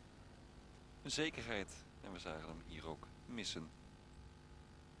bal een zekerheid. En we zagen hem hier ook missen.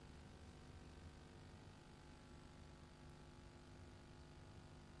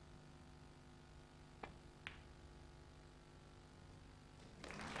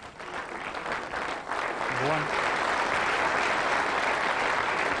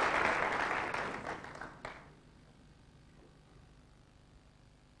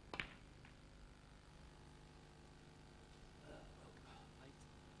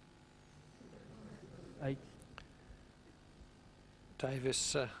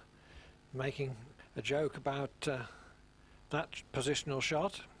 Davis making a joke about that positional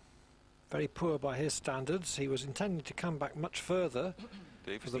shot. Very poor by his standards. He was intending to come back much further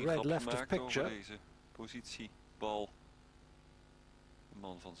Davis for the red left of picture. Over deze positiebal. Een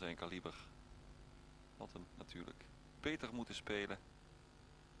man van zijn kaliber had hem natuurlijk beter moeten spelen.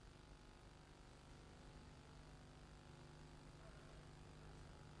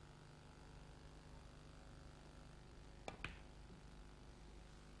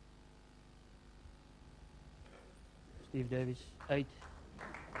 Steve Davis, 8.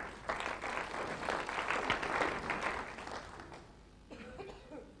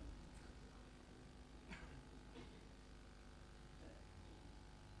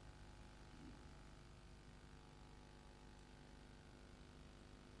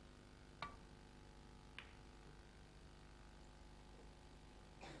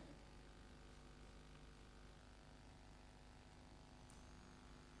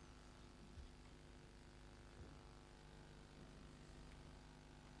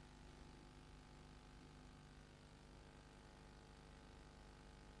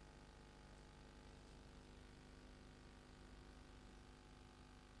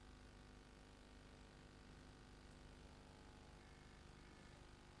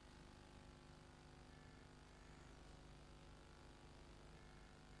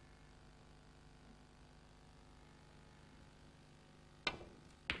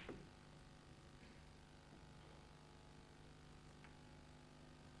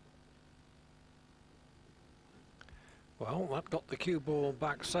 Well, that got the cue ball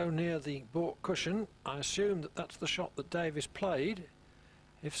back so near the baulk cushion. I assume that that's the shot that Davis played.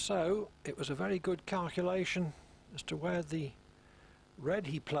 If so, it was a very good calculation as to where the red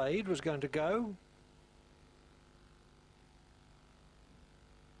he played was going to go.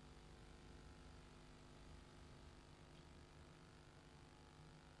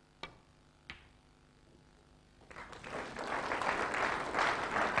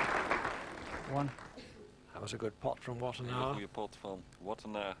 That was a good pot from Wattana. Een goede pot van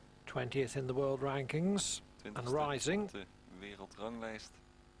Wattana. 20th in the world rankings and rising. Op de wereldranglijst.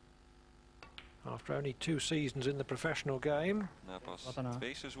 After only 2 seasons in the professional game. Na pas Wattana.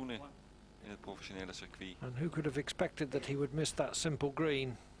 2 seizoenen in het professionele circuit. And who could have expected that he would miss that simple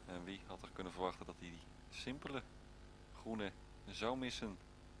green? En wie had er kunnen verwachten dat hij die simpele groene zou missen?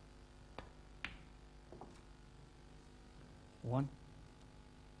 1.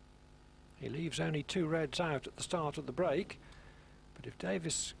 He leaves only 2 reds out at the start of the break, but if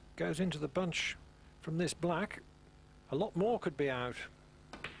Davis goes into the bunch from this black, a lot more could be out.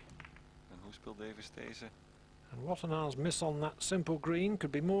 En hoe speelt Davis deze? And Wattana's miss on that simple green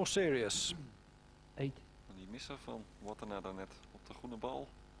could be more serious. 8. En die misser van Wattana daarnet op de groene bal,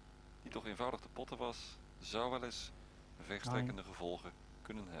 die toch eenvoudig te potten was, zou wel eens verstrekkende gevolgen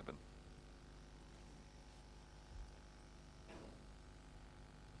kunnen hebben.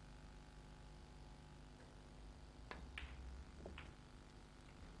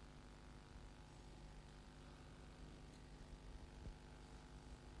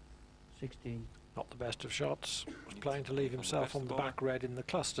 Not the best of shots. Was playing to leave himself on the back red in the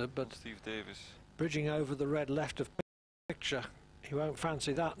cluster, but Steve Davis. bridging over the red left of picture, he won't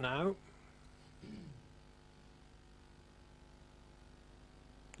fancy that now.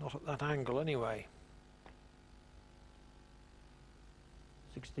 Not at that angle anyway.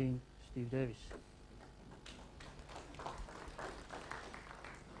 16, Steve Davis.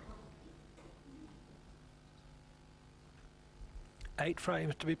 Eight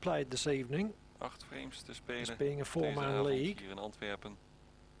frames to be played this evening. 8 frames te spelen. This being a deze four-man avond league. hier in Antwerpen.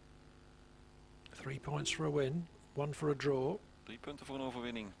 3 points for a win, 1 for a draw. 3 punten voor een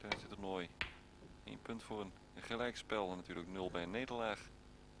overwinning tijdens het toernooi. 1 punt voor een gelijkspel en natuurlijk 0 bij een nederlaag.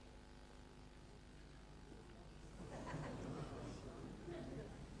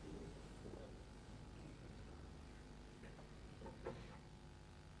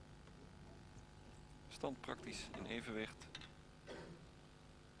 Stand praktisch in evenwicht.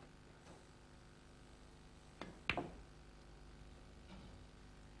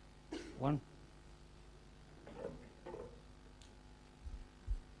 One.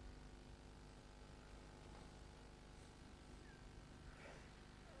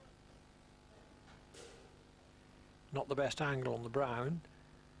 Not the best angle on the brown,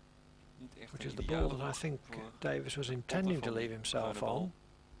 Niet echt which een is the ideale ball that I think voor Davis was intending to van leave himself bruine bal. on.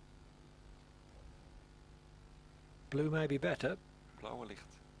 Blue may be better. Blauwe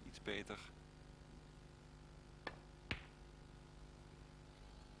ligt iets beter.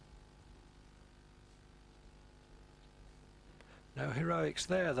 No heroics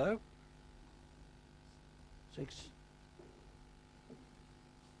there though. 6.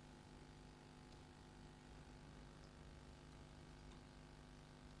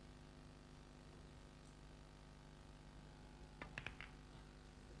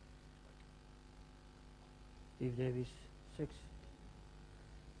 Steve Davis, 6.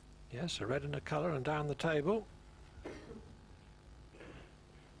 Yes, a red and a colour and down the table.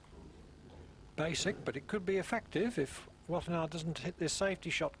 Basic, but it could be effective if Wattana doesn't hit this safety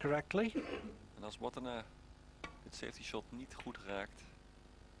shot correctly. En als Wattana dit safety shot niet goed raakt,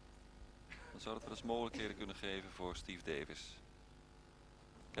 dan zou dat wel eens mogelijkheden kunnen geven voor Steve Davis.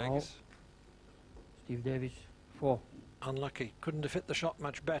 Kijk Oh. eens. Steve Davis, 4. Unlucky, couldn't have hit the shot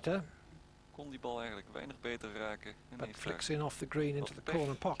much better, Kon die bal eigenlijk weinig beter raken. En but heeft flicks daar in off the green into wat the pech.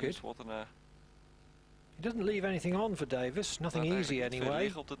 corner pocket. James Wattana He doesn't leave anything on for Davis, nothing laat easy eigenlijk niet veel anyway.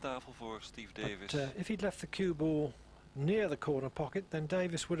 liggen op de tafel voor Steve Davis. But if he'd left the cue ball near the corner pocket, then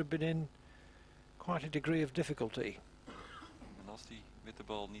Davis would have been in quite a degree of difficulty. En als die witte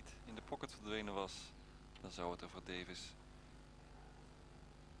bal niet in de pocket verdwenen was, dan zou het er voor Davis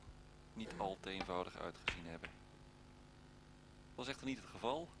niet al te eenvoudig uitgezien hebben. Dat was echter niet het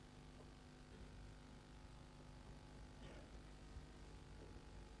geval.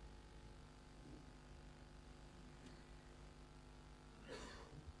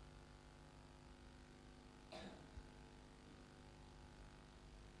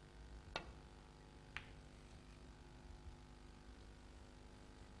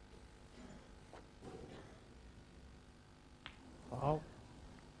 Wow.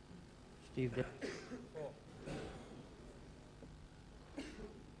 Steve Davis.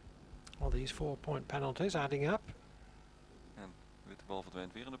 Well, these 4-point penalties adding up. En de witte bal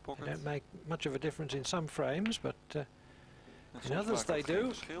verdwijnt weer in de They pocket. don't make much of a difference in some frames, but En in soms others maakt they het geen do.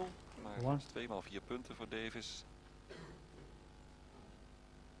 verschil, maar One. het is 2 maal 4 punten voor Davis.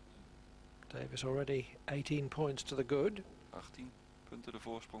 Davis already 18 points to the good. 18 punten de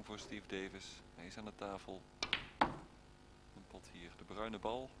voorsprong voor Steve Davis. Hij is aan de tafel. En pot hier de bruine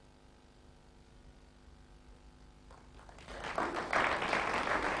bal.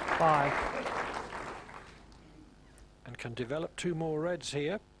 And can develop 2 more reds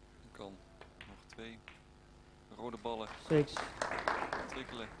here. Kan nog 2 rode ballen 6.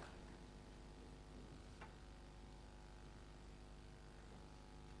 ontwikkelen.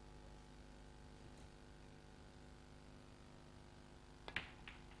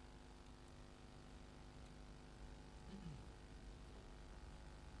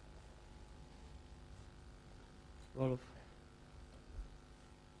 Wolf.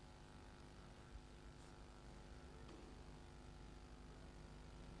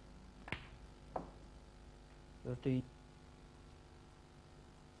 13.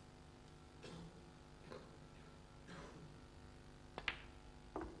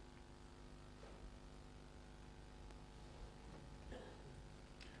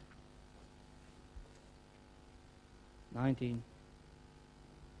 Nineteen.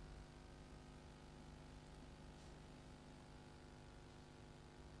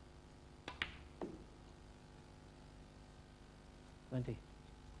 20.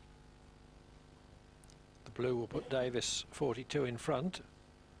 The blue will put Davis 42 in front.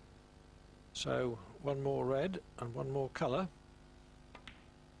 So 1 more red and 1 more colour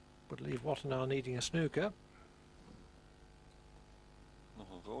would leave Wattana needing a snooker. Nog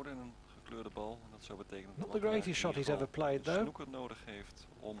een een rode en een gekleurde bal. En dat zou betekenen dat Not the greatest shot he's ever played, though. snoeker nodig heeft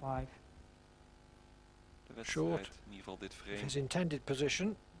om 5. de wedstrijd, Short in ieder geval dit of frame, his intended position.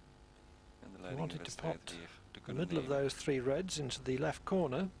 en de He leiding in de wanted to wedstrijd pot weer te the kunnen middle of nemen. those 3 reds into the left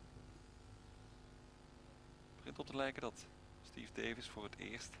corner. Het begint op te lijken dat Steve Davis voor het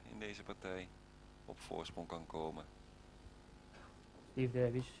eerst in deze partij op voorsprong kan komen. Steve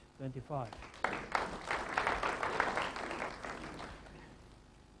Davis, 25.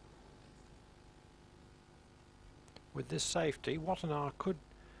 With this safety, Wattana could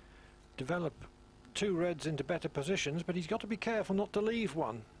develop 2 reds into better positions, but he's got to be careful not to leave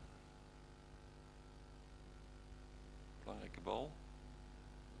one. Belangrijke bal.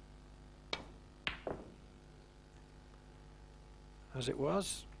 As it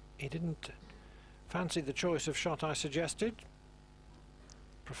was, he didn't fancy the choice of shot I suggested.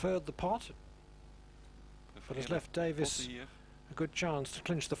 Preferred the pot, but has left Davis Hier. a good chance to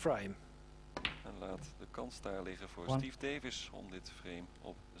clinch the frame. En laat de kans daar liggen voor One. Steve Davis om dit frame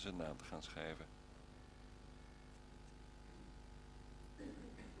op zijn naam te gaan schrijven.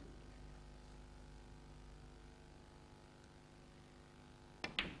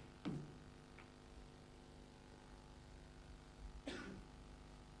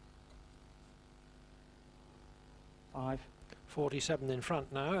 Five. 47 in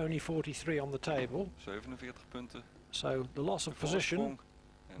front now, only 43 on the table. 47 punten. So the loss of de position, voorsprong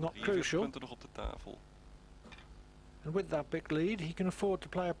en not 43 crucial. punten nog op de tafel. And with that big lead, he can afford to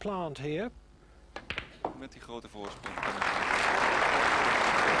play a plant here. Met die grote voorsprong.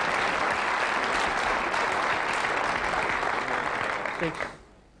 Six.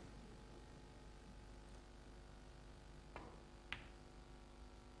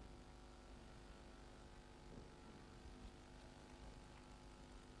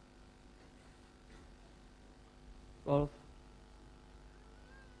 Twelve.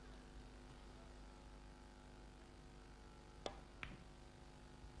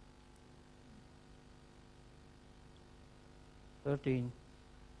 Thirteen.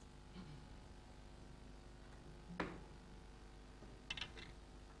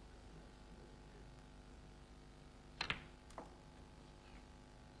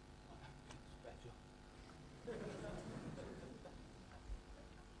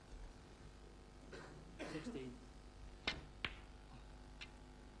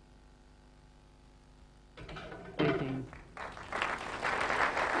 Eighteen.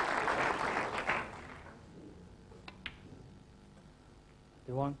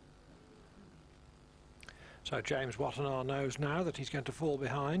 One. So James Wattana knows now that he's going to fall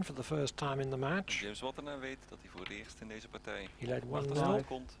behind for the first time in the match. James Wattana weet dat hij voor het eerst in deze partij He led op 1-0. achterstand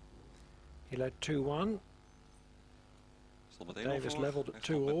komt. He led 2-1. Stond met 1-0 Davis voor. leveled at Hij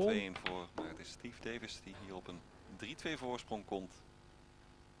stond 2-all. met 2-1 voor. Maar het is Steve Davis die hier op een 3-2 voorsprong komt.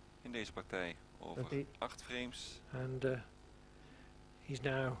 In deze partij over 8 frames. And he's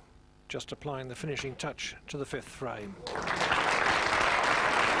now just applying the finishing touch to the 5th frame.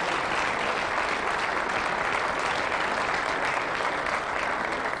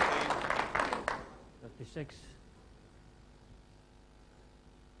 36.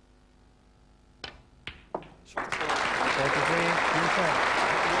 Zwart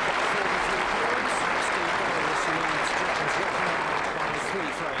 33.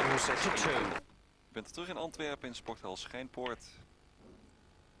 Reset. Je bent terug in Antwerpen in Sporthal Schijnpoort.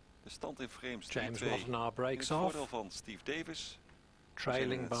 De stand in frames 3-2 James in Wattana het breaks voordeel off, van Steve Davis.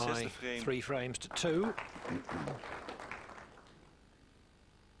 trailing We zijn in het by zesde frame. 3 frames to 2.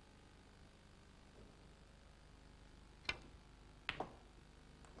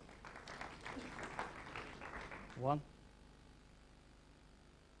 One.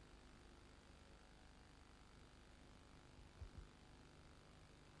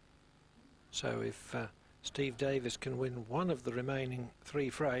 So if Steve Davis can win one of the remaining 3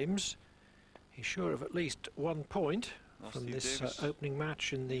 frames, he's sure of at least 1 point Als from Steve this Davis opening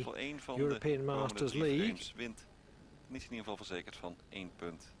match in in the ieder geval één van European de komende Masters 3 League. frames wint, dan is hij in ieder geval verzekerd van 1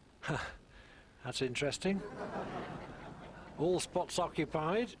 punt. That's interesting. All spots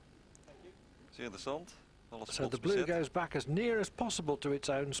occupied, Zeer interessant. Alle so spots the blue bezet. goes back as near as possible to its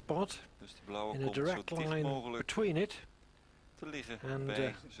own spot, Dus de blauwe in a komt zo direct dicht line mogelijk between it te liggen and,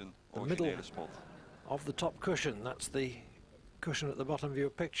 bij zijn the originele middle. spot. of the top cushion. That's the cushion at the bottom of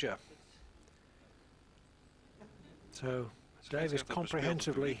your picture. So Davis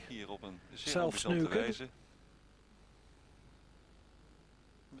comprehensively hier op een zeer self-snookerd. amusante wijze.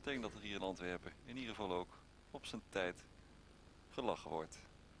 Dat betekent dat er hier in Antwerpen in ieder geval ook op zijn tijd gelachen wordt.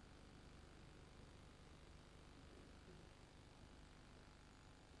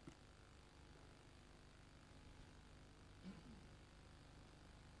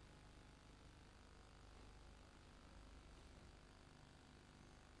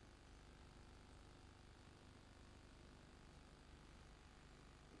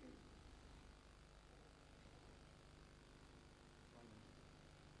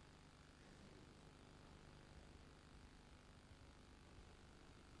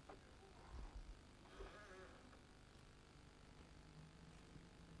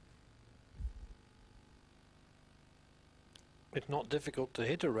 it's not difficult to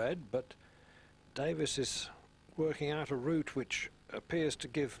hit a red, but Davis is working out a route which appears to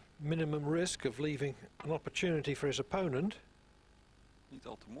give minimum risk of leaving an opportunity for his opponent. Niet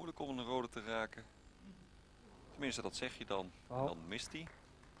al te moeilijk om een rode te raken. Tenminste, dat zeg je dan. En dan mist hij.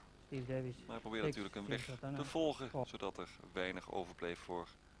 Steve Davis. Maar hij probeert natuurlijk een weg te volgen, zodat er weinig overbleef voor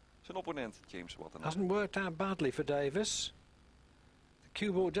zijn opponent, James Wattana. Hasn't worked out badly for Davis. The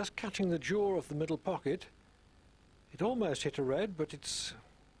cue ball just catching the jaw of the middle pocket. It almost hit a red, but it's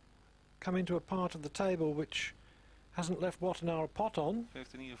come into a part of the table which hasn't left Wattana a pot on.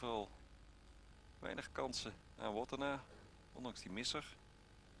 Geeft in ieder geval weinig kansen aan Wattana, ondanks die misser.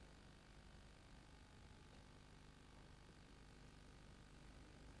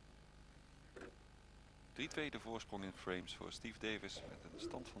 De voorsprong in frames voor Steve Davis met een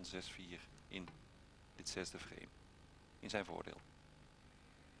stand van 6-4 in dit zesde frame. In zijn voordeel.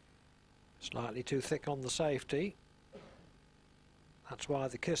 Slightly too thick on the safety. That's why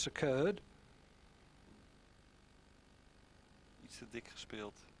the kiss occurred. Iets te dik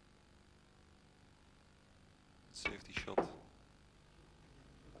gespeeld. Het safety shot.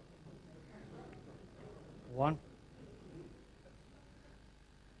 1.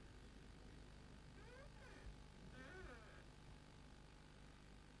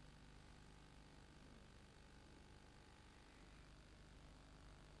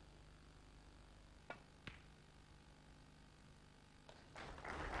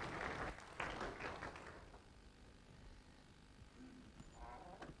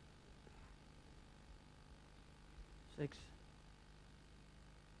 Six.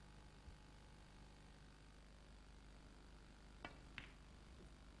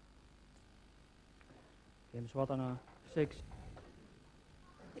 James Wattana 6.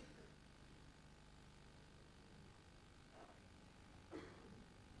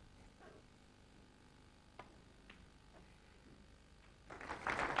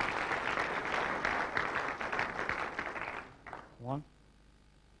 One.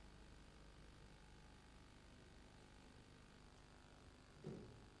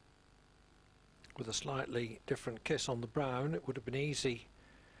 With a slightly different kiss on the brown, it would have been easy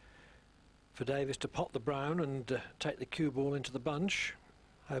for Davis to pot the brown and take the cue ball into the bunch,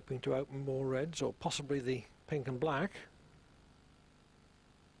 hoping to open more reds or possibly the pink and black.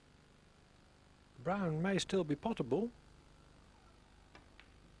 The brown may still be pottable.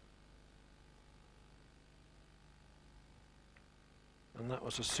 And that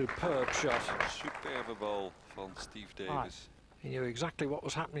was a superb shot. Superbe bal van Steve Davis. He knew exactly what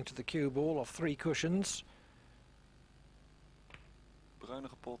was happening to the cue ball off 3 cushions.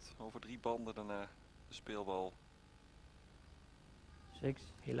 Bruinige pot over 3 banden, daarna de speelbal. 6.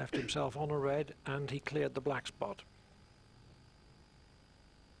 He left himself on a red and he cleared the black spot.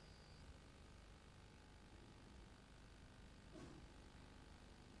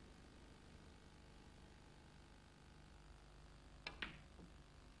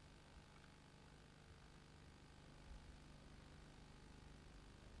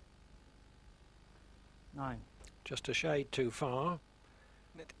 Just a shade too far,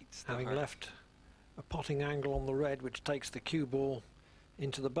 Net iets te having hard. left a potting angle on the red which takes the cue ball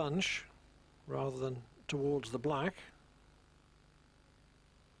into the bunch rather than towards the black.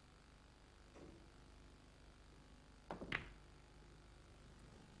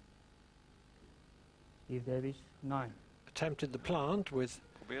 Steve Davis 9. Attempted the plant with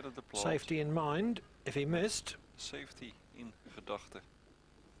Probeerde de plant. safety in mind. If he missed, Safety in gedachten.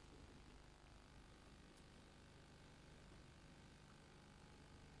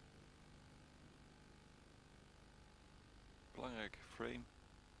 Belangrijk frame.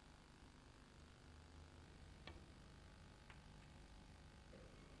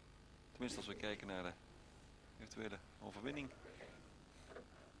 Tenminste als we kijken naar de eventuele overwinning.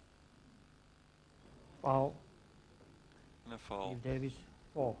 Foul. En een val. Steve Davis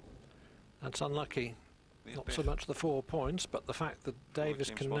 4. that's unlucky. Weer Not pech so much the 4 points, but the fact that voor Davis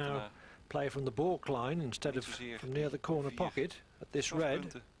James can now Wattana. play from the balkline instead Niet of zozeer from near the corner 4 pocket at this red.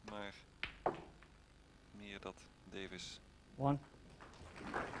 strafpunten, maar meer dat Davis 1.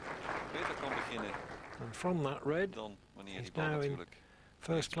 beter kan beginnen And from that red, dan wanneer He's die bal now in natuurlijk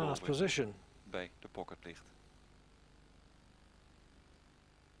first class boven. position. bij de pocket ligt.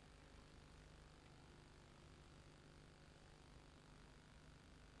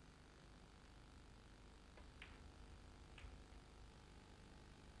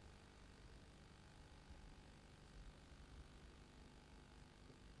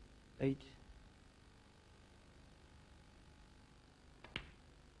 Eight.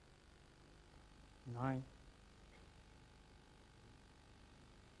 9.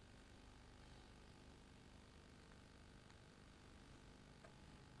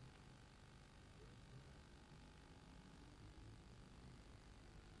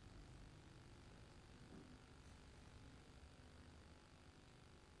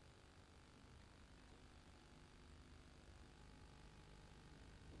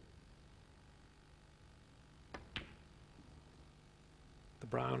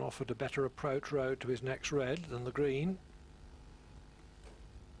 Brown offered a better approach road to his next red than the green.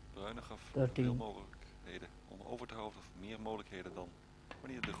 Bruine gaf 13. veel mogelijkheden om over te houden, of meer mogelijkheden dan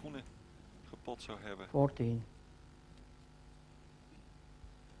wanneer de groene gepot zou hebben. 14.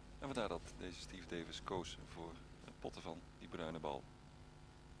 En vandaar dat deze Steve Davis koos voor het potten van die bruine bal.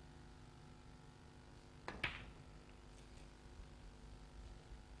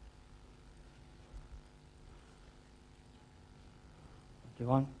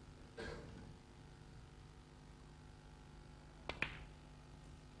 One.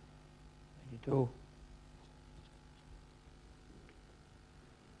 82.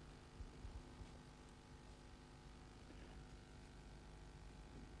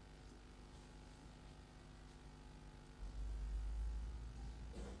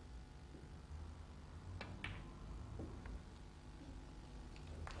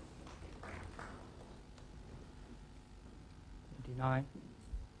 29.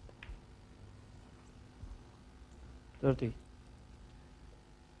 30.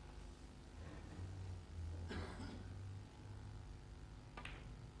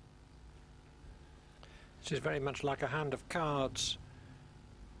 This is very much like a hand of cards.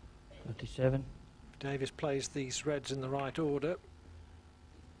 37. If Davis plays these reds in the right order,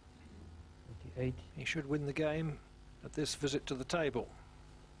 38. he should win the game at this visit to the table.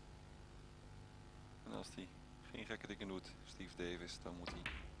 En als hij geen gekke dingen doet, Steve Davis, dan moet hij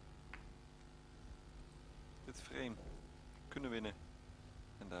dit frame kunnen winnen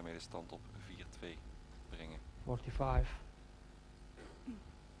en daarmee de stand op 4-2 brengen. 45.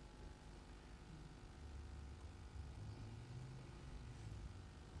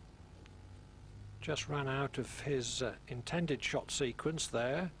 Just ran out of his intended shot sequence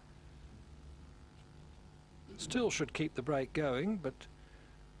there. Still should keep the break going, but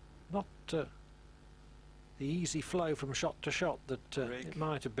not the easy flow from shot to shot that it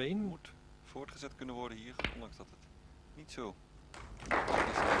might have been. Moet voortgezet kunnen worden hier, ondanks dat het niet zo.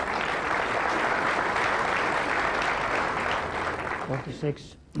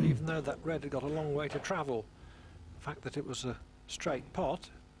 46. Even though that red had got a long way to travel, the fact that it was a straight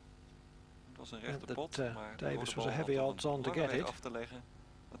pot Het was een meant rechte pot, that maar de Davis rode was bal a heavy had odds een on to lange get weg it. af te leggen.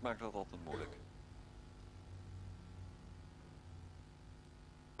 Dat maakt dat altijd moeilijk.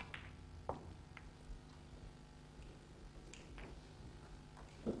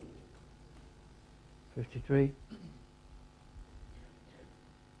 $53.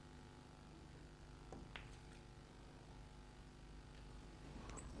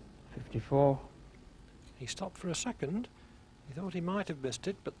 54. He stopped for a second. He thought he might have missed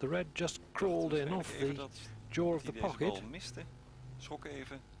it, but the red just crawled in off Even the dat jaw of hij the deze pocket. bal miste, schrok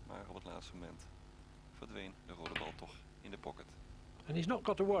even, maar op het laatste moment verdween de rode bal toch in de pocket. And he's not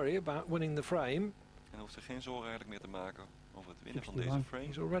got to worry about winning the frame. En hoeft zich geen zorgen eigenlijk meer te maken over het winnen van 61. deze frame.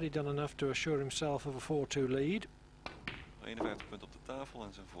 He's already done enough to assure himself of a 4-2 lead. 51 punten op de tafel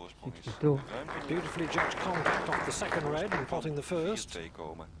en zijn voorsprong is 62. ruim genoeg Beautifully judged contact off the second red and potting the first. 4-2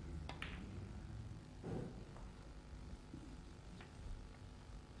 komen.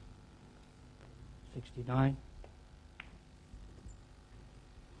 $69.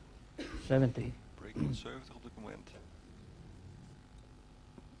 70. Breaking 70 op dit moment.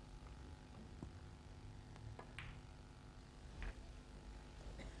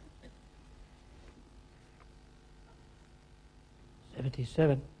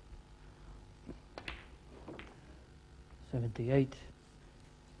 $77. 78.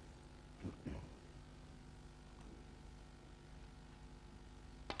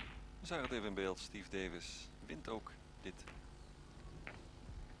 We zagen het even in beeld. Steve Davis wint ook dit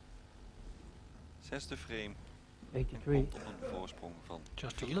zesde frame en 83. komt op een voorsprong van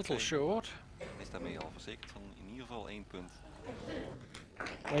Just a 4-2. little short. En is daarmee al verzekerd van in ieder geval 1 punt.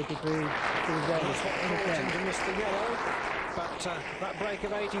 83. Steve He's Davis. not in the wanting 10. to miss the yellow, but that break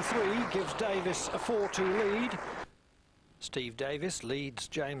of 83 gives Davis a 4-2 lead. Steve Davis leads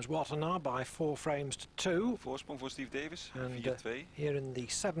James Wattana by 4 frames to 2. Voorsprong voor Steve Davis, And 4-2. here in the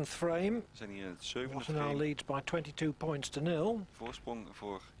 7th frame, We zijn hier in het zevende Wattana frame. leads by 22 points to 0. Voorsprong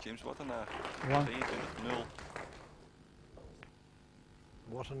voor James Wattana, 1. 22-0.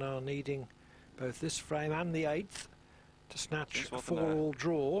 Wattana needing both this frame and the 8th to snatch James a Wattana 4-all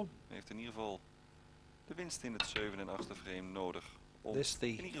draw. Hij heeft in ieder geval de winst in het 7e en 8e frame nodig om This the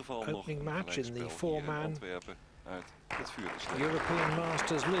in ieder geval nog opening een match in the gelijkspel hier in 4-man Antwerpen uit het vuur te slepen. European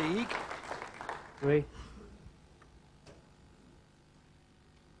Masters League. 3.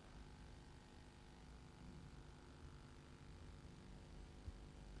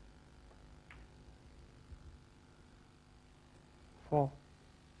 Four.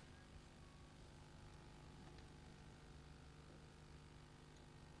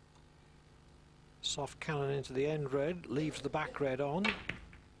 Soft cannon into the end red, leaves the back red on.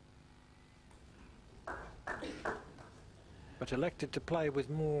 But elected to play with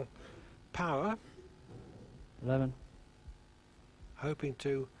more power. 11. Hoping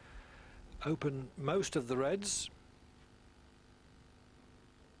to open most of the reds.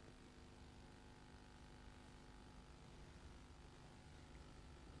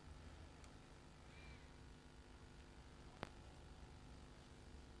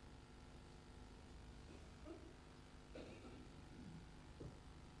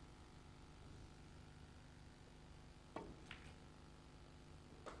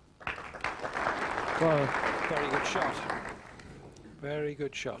 Very good shot. Very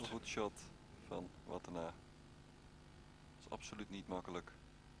good shot. Een goed shot van Wattana. Dat is absoluut niet makkelijk.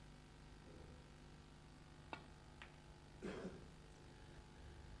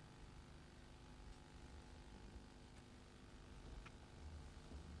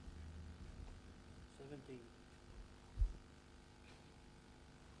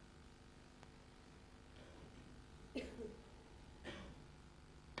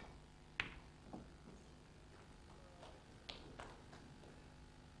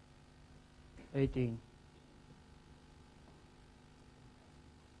 Eighteen.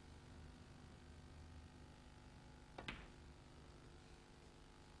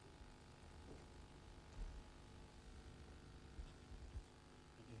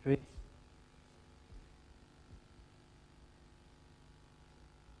 Three.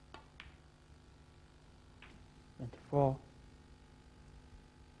 24.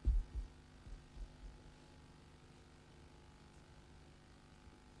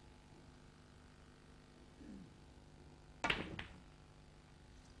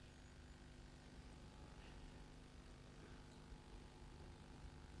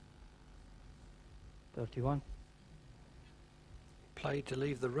 31. Played to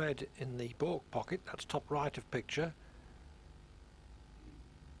leave the red in the baulk pocket, that's top right of picture.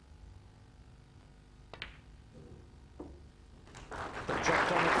 But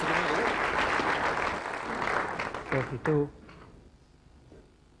dropped on it to the middle. 32.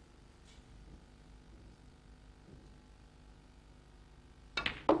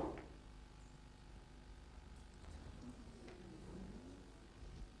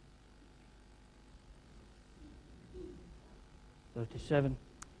 37.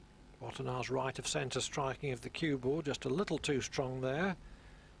 Wattana's right of centre striking of the cue ball, just a little too strong there.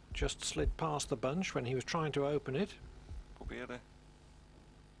 Just slid past the bunch when he was trying to open it. Probeerde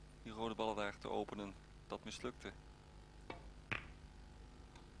die rode ballen daar te openen. Dat mislukte.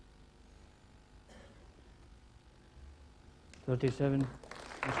 But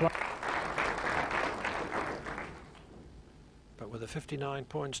with a 59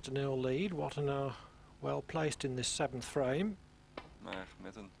 points to 0 lead, Wattana well placed in this 7th frame. Maar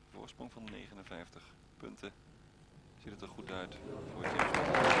met een voorsprong van 59 punten ziet het er goed uit voor James.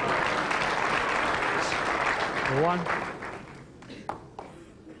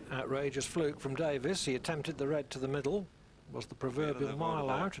 Outrageous fluke from Davis. He attempted the red to the middle. Was the proverbial mile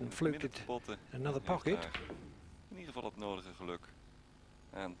out and fluked it in another pocket. In ieder geval het nodige geluk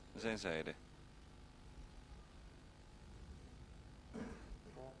aan zijn zijde.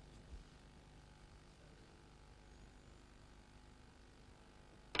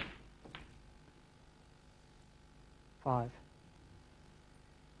 Five.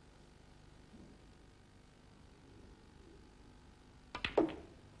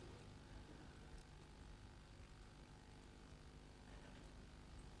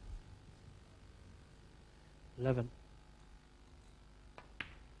 11.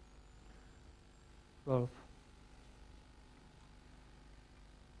 12.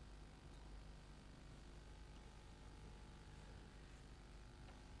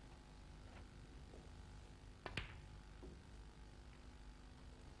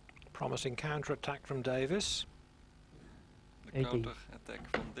 Promising counter-attack from Davis. De counter-attack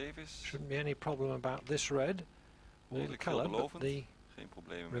van Davis. Shouldn't be any problem about this red or the colour, but the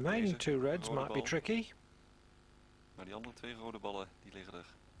remaining two reds might be tricky. Maar die andere twee rode ballen die liggen er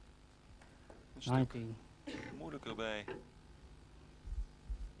een 19. stuk moeilijker bij.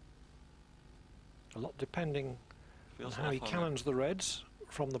 A lot depending on how he cannons the reds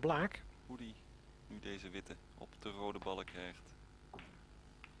from the black. Hoe die nu deze witte op de rode ballen krijgt.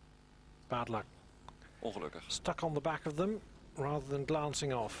 Bad luck. Ongelukkig. Stuck on the back of them rather than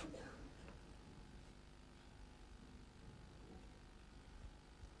glancing off.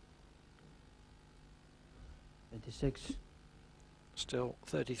 Still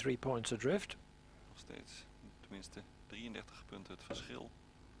 33 points adrift. Nog steeds, tenminste 33 punten het verschil.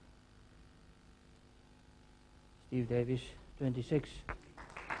 Steve Davis, 26.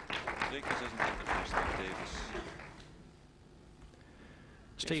 break van 26 voor Steve Davis.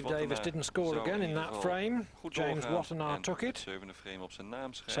 Steve Davis didn't score again in that frame. James Wattana took it.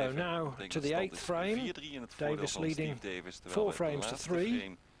 So now to the 8th frame, Davis leading 4 frames to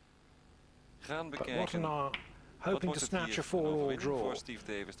 3. But Wattana hoping to snatch a 4-all draw. Voor Steve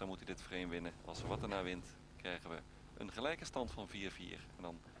Davis, dan moet hij dit frame winnen. Als Wattana wint, krijgen we een gelijke stand van 4-4. En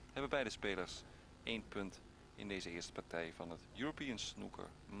dan hebben beide spelers 1 punt in deze eerste partij van het European Snooker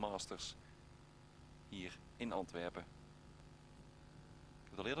Masters hier in Antwerpen. Ik heb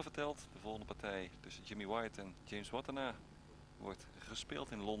het al eerder verteld, de volgende partij tussen Jimmy White en James Wattana wordt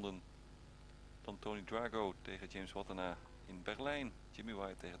gespeeld in Londen. Dan Tony Drago tegen James Wattana in Berlijn. Jimmy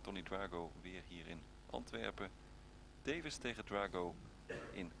White tegen Tony Drago weer hier in Antwerpen. Davis tegen Drago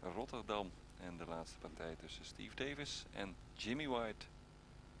in Rotterdam. En de laatste partij tussen Steve Davis en Jimmy White,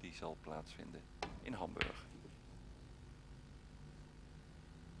 die zal plaatsvinden in Hamburg.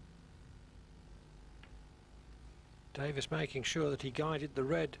 Davis making sure that he guided the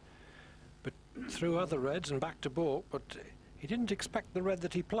red but through other reds and back to baulk, but he didn't expect the red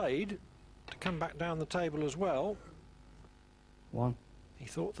that he played to come back down the table as well. 1. He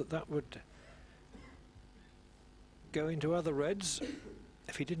thought that that would go into other reds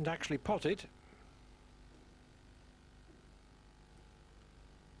if he didn't actually pot it.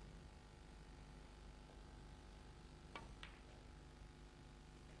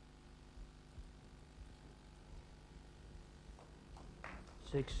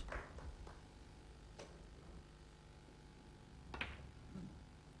 Six.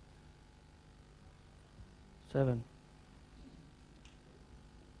 7.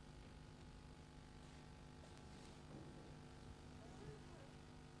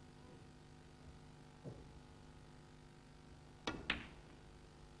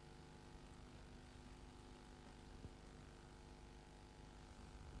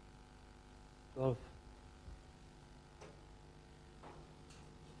 12.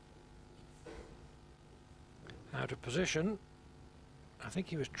 Out of position. I think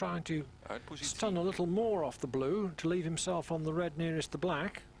he was trying to stun a little more off the blue to leave himself on the red nearest the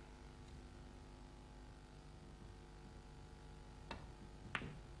black.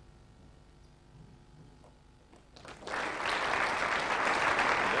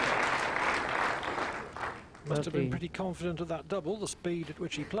 Must have been pretty confident of that double, the speed at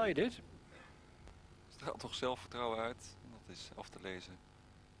which he played it. Straalt toch zelfvertrouwen uit. Dat is af te lezen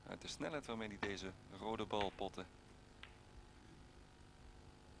uit de snelheid waarmee hij deze rode bal potte.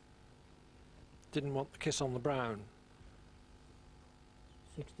 Didn't want the kiss on the brown.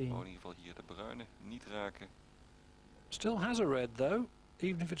 16. Oh, in ieder geval hier de bruine niet raken. Still has a red though,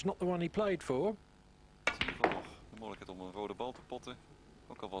 even if it's not the one he played for. Het is in ieder geval nog de mogelijkheid om een rode bal te potten.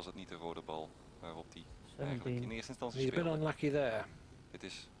 Ook al was het niet de rode bal waarop hij eigenlijk in eerste instantie He's a bit speelde. unlucky there. Dit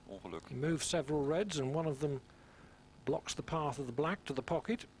is ongeluk. He moves several reds and one of them blocks the path of the black to the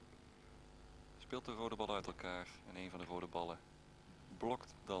pocket. Speelt de rode ballen uit elkaar en een van de rode ballen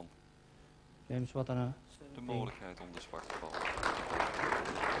blokt dan James Wattana. de mogelijkheid om de zwarte bal.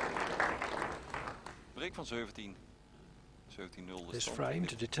 Break van 17. 17-0 This frame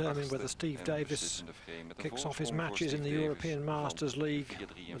to determine whether Steve Davis kicks off his matches in the European Masters League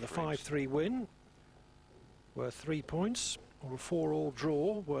with a 5-3 win worth 3 points, or a 4-all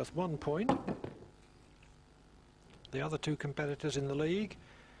draw worth 1 point. The other two competitors in the league,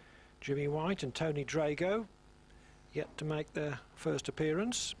 Jimmy White and Tony Drago, yet to make their first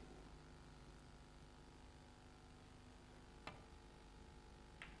appearance.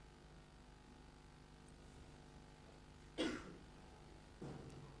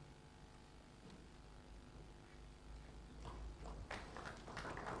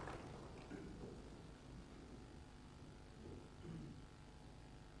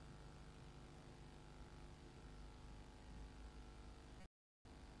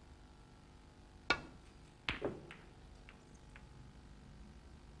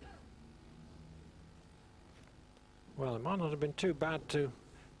 Well, it might not have been too bad to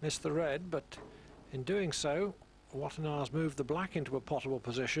miss the red, but in doing so, Wattana's moved the black into a potable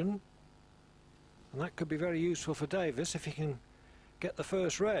position, and that could be very useful for Davis if he can get the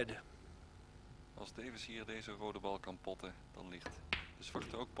first red. Als Davis hier deze rode bal kan potten, dan ligt de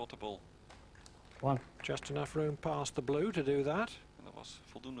zwarte ook potable. 1. Just enough room past the blue to do that. En er was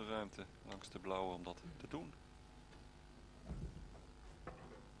voldoende ruimte langs de blauwe om dat te doen.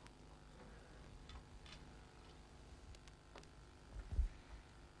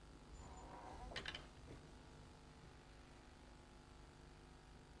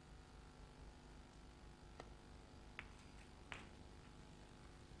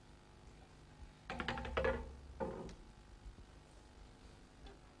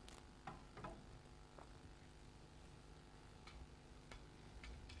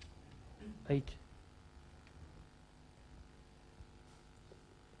 8.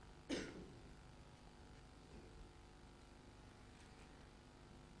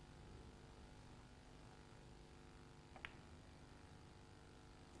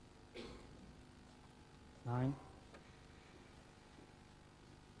 Nine.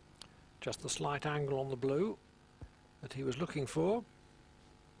 Just the slight angle on the blue that he was looking for.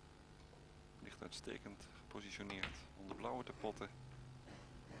 Ligt uitstekend gepositioneerd om de blauwe te potten.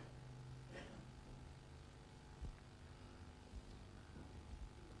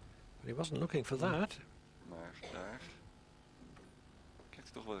 But he wasn't looking for that. Maar daar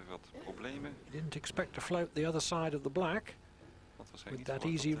krijgt hij toch wel even wat problemen. He didn't expect to float the other side of the black. Want waarschijnlijk With niet that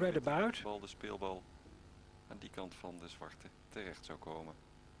verwacht easy dat red about. bal, de speelbal aan die kant van de zwarte terecht zou komen.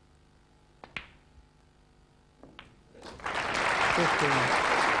 15.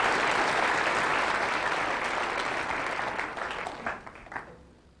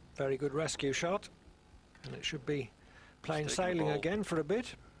 Very good rescue shot. And it should be plain Uitstekende sailing bal again for a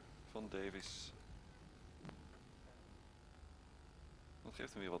bit. van Davis. Dat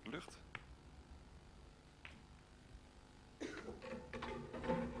geeft hem weer wat lucht.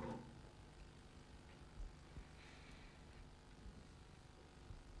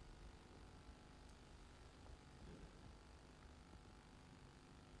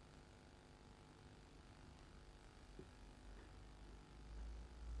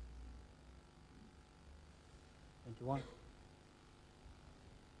 One.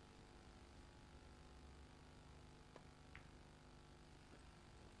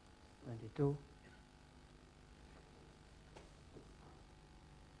 22.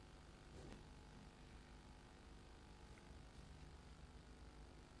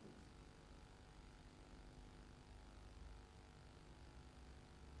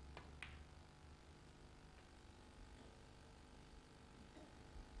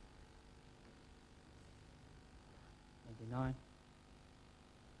 9.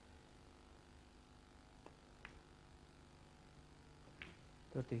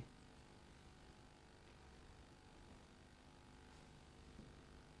 30.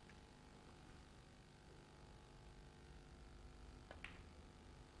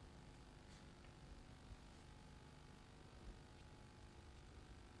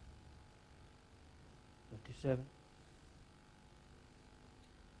 37.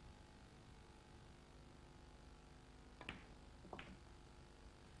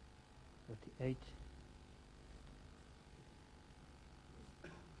 38.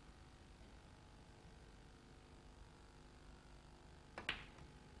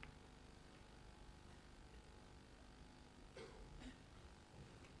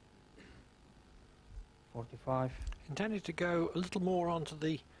 45. Intended to go a little more onto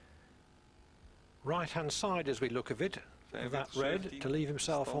the right-hand side as we look of it, of that red, to leave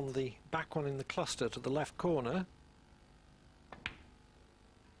himself on the back one in the cluster to the left corner.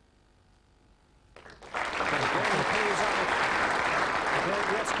 And pulls out a great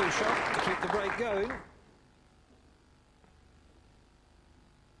rescue shot to keep the break going.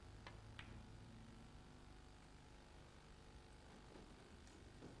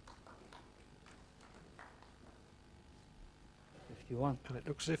 And it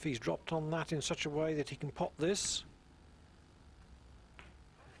looks as if he's dropped on that in such a way that he can pot this.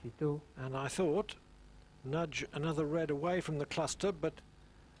 52. And I thought, nudge another red away from the cluster, but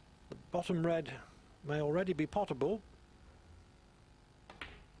the bottom red may already be potable.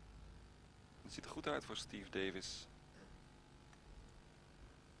 Het ziet er goed uit voor Steve Davis.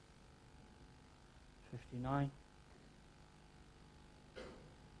 59.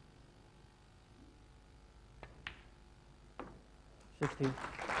 60.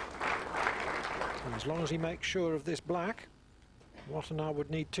 And as long as he makes sure of this black, Wattana would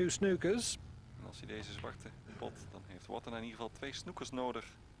need 2 snookers. En als hij deze zwarte pot, dan heeft Wattana in ieder geval 2 snoekers nodig.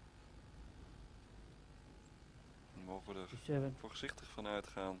 Dan mogen we er voorzichtig van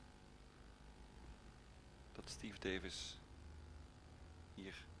uitgaan dat Steve Davis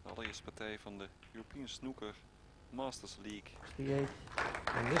hier de allereerste partij van de European Snooker Masters League. 68.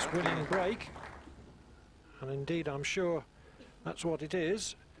 And this winning break, and indeed I'm sure that's what it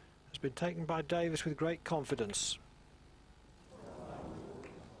is, has been taken by Davis with great confidence.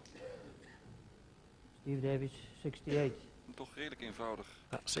 Steve Davis, 68. Toch redelijk eenvoudig.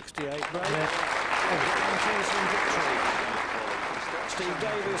 That 68 break guarantees him victory. Steve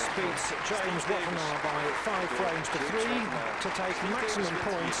Davis beats James Wattana by 5 frames to 3 to take maximum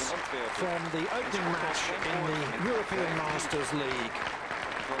points from the opening match in the European Masters League.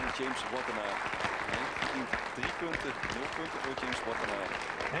 Van James Wattana. Hij verdient 3 punten, 0 punten voor James Wattana.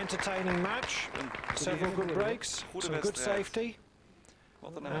 Entertaining match, several good breaks, some good safety.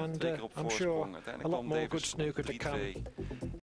 Wattana and twee keer op I'm voorsprong. sure Uiteindelijk a lot kwam more Davis good snooker to come. 3-2.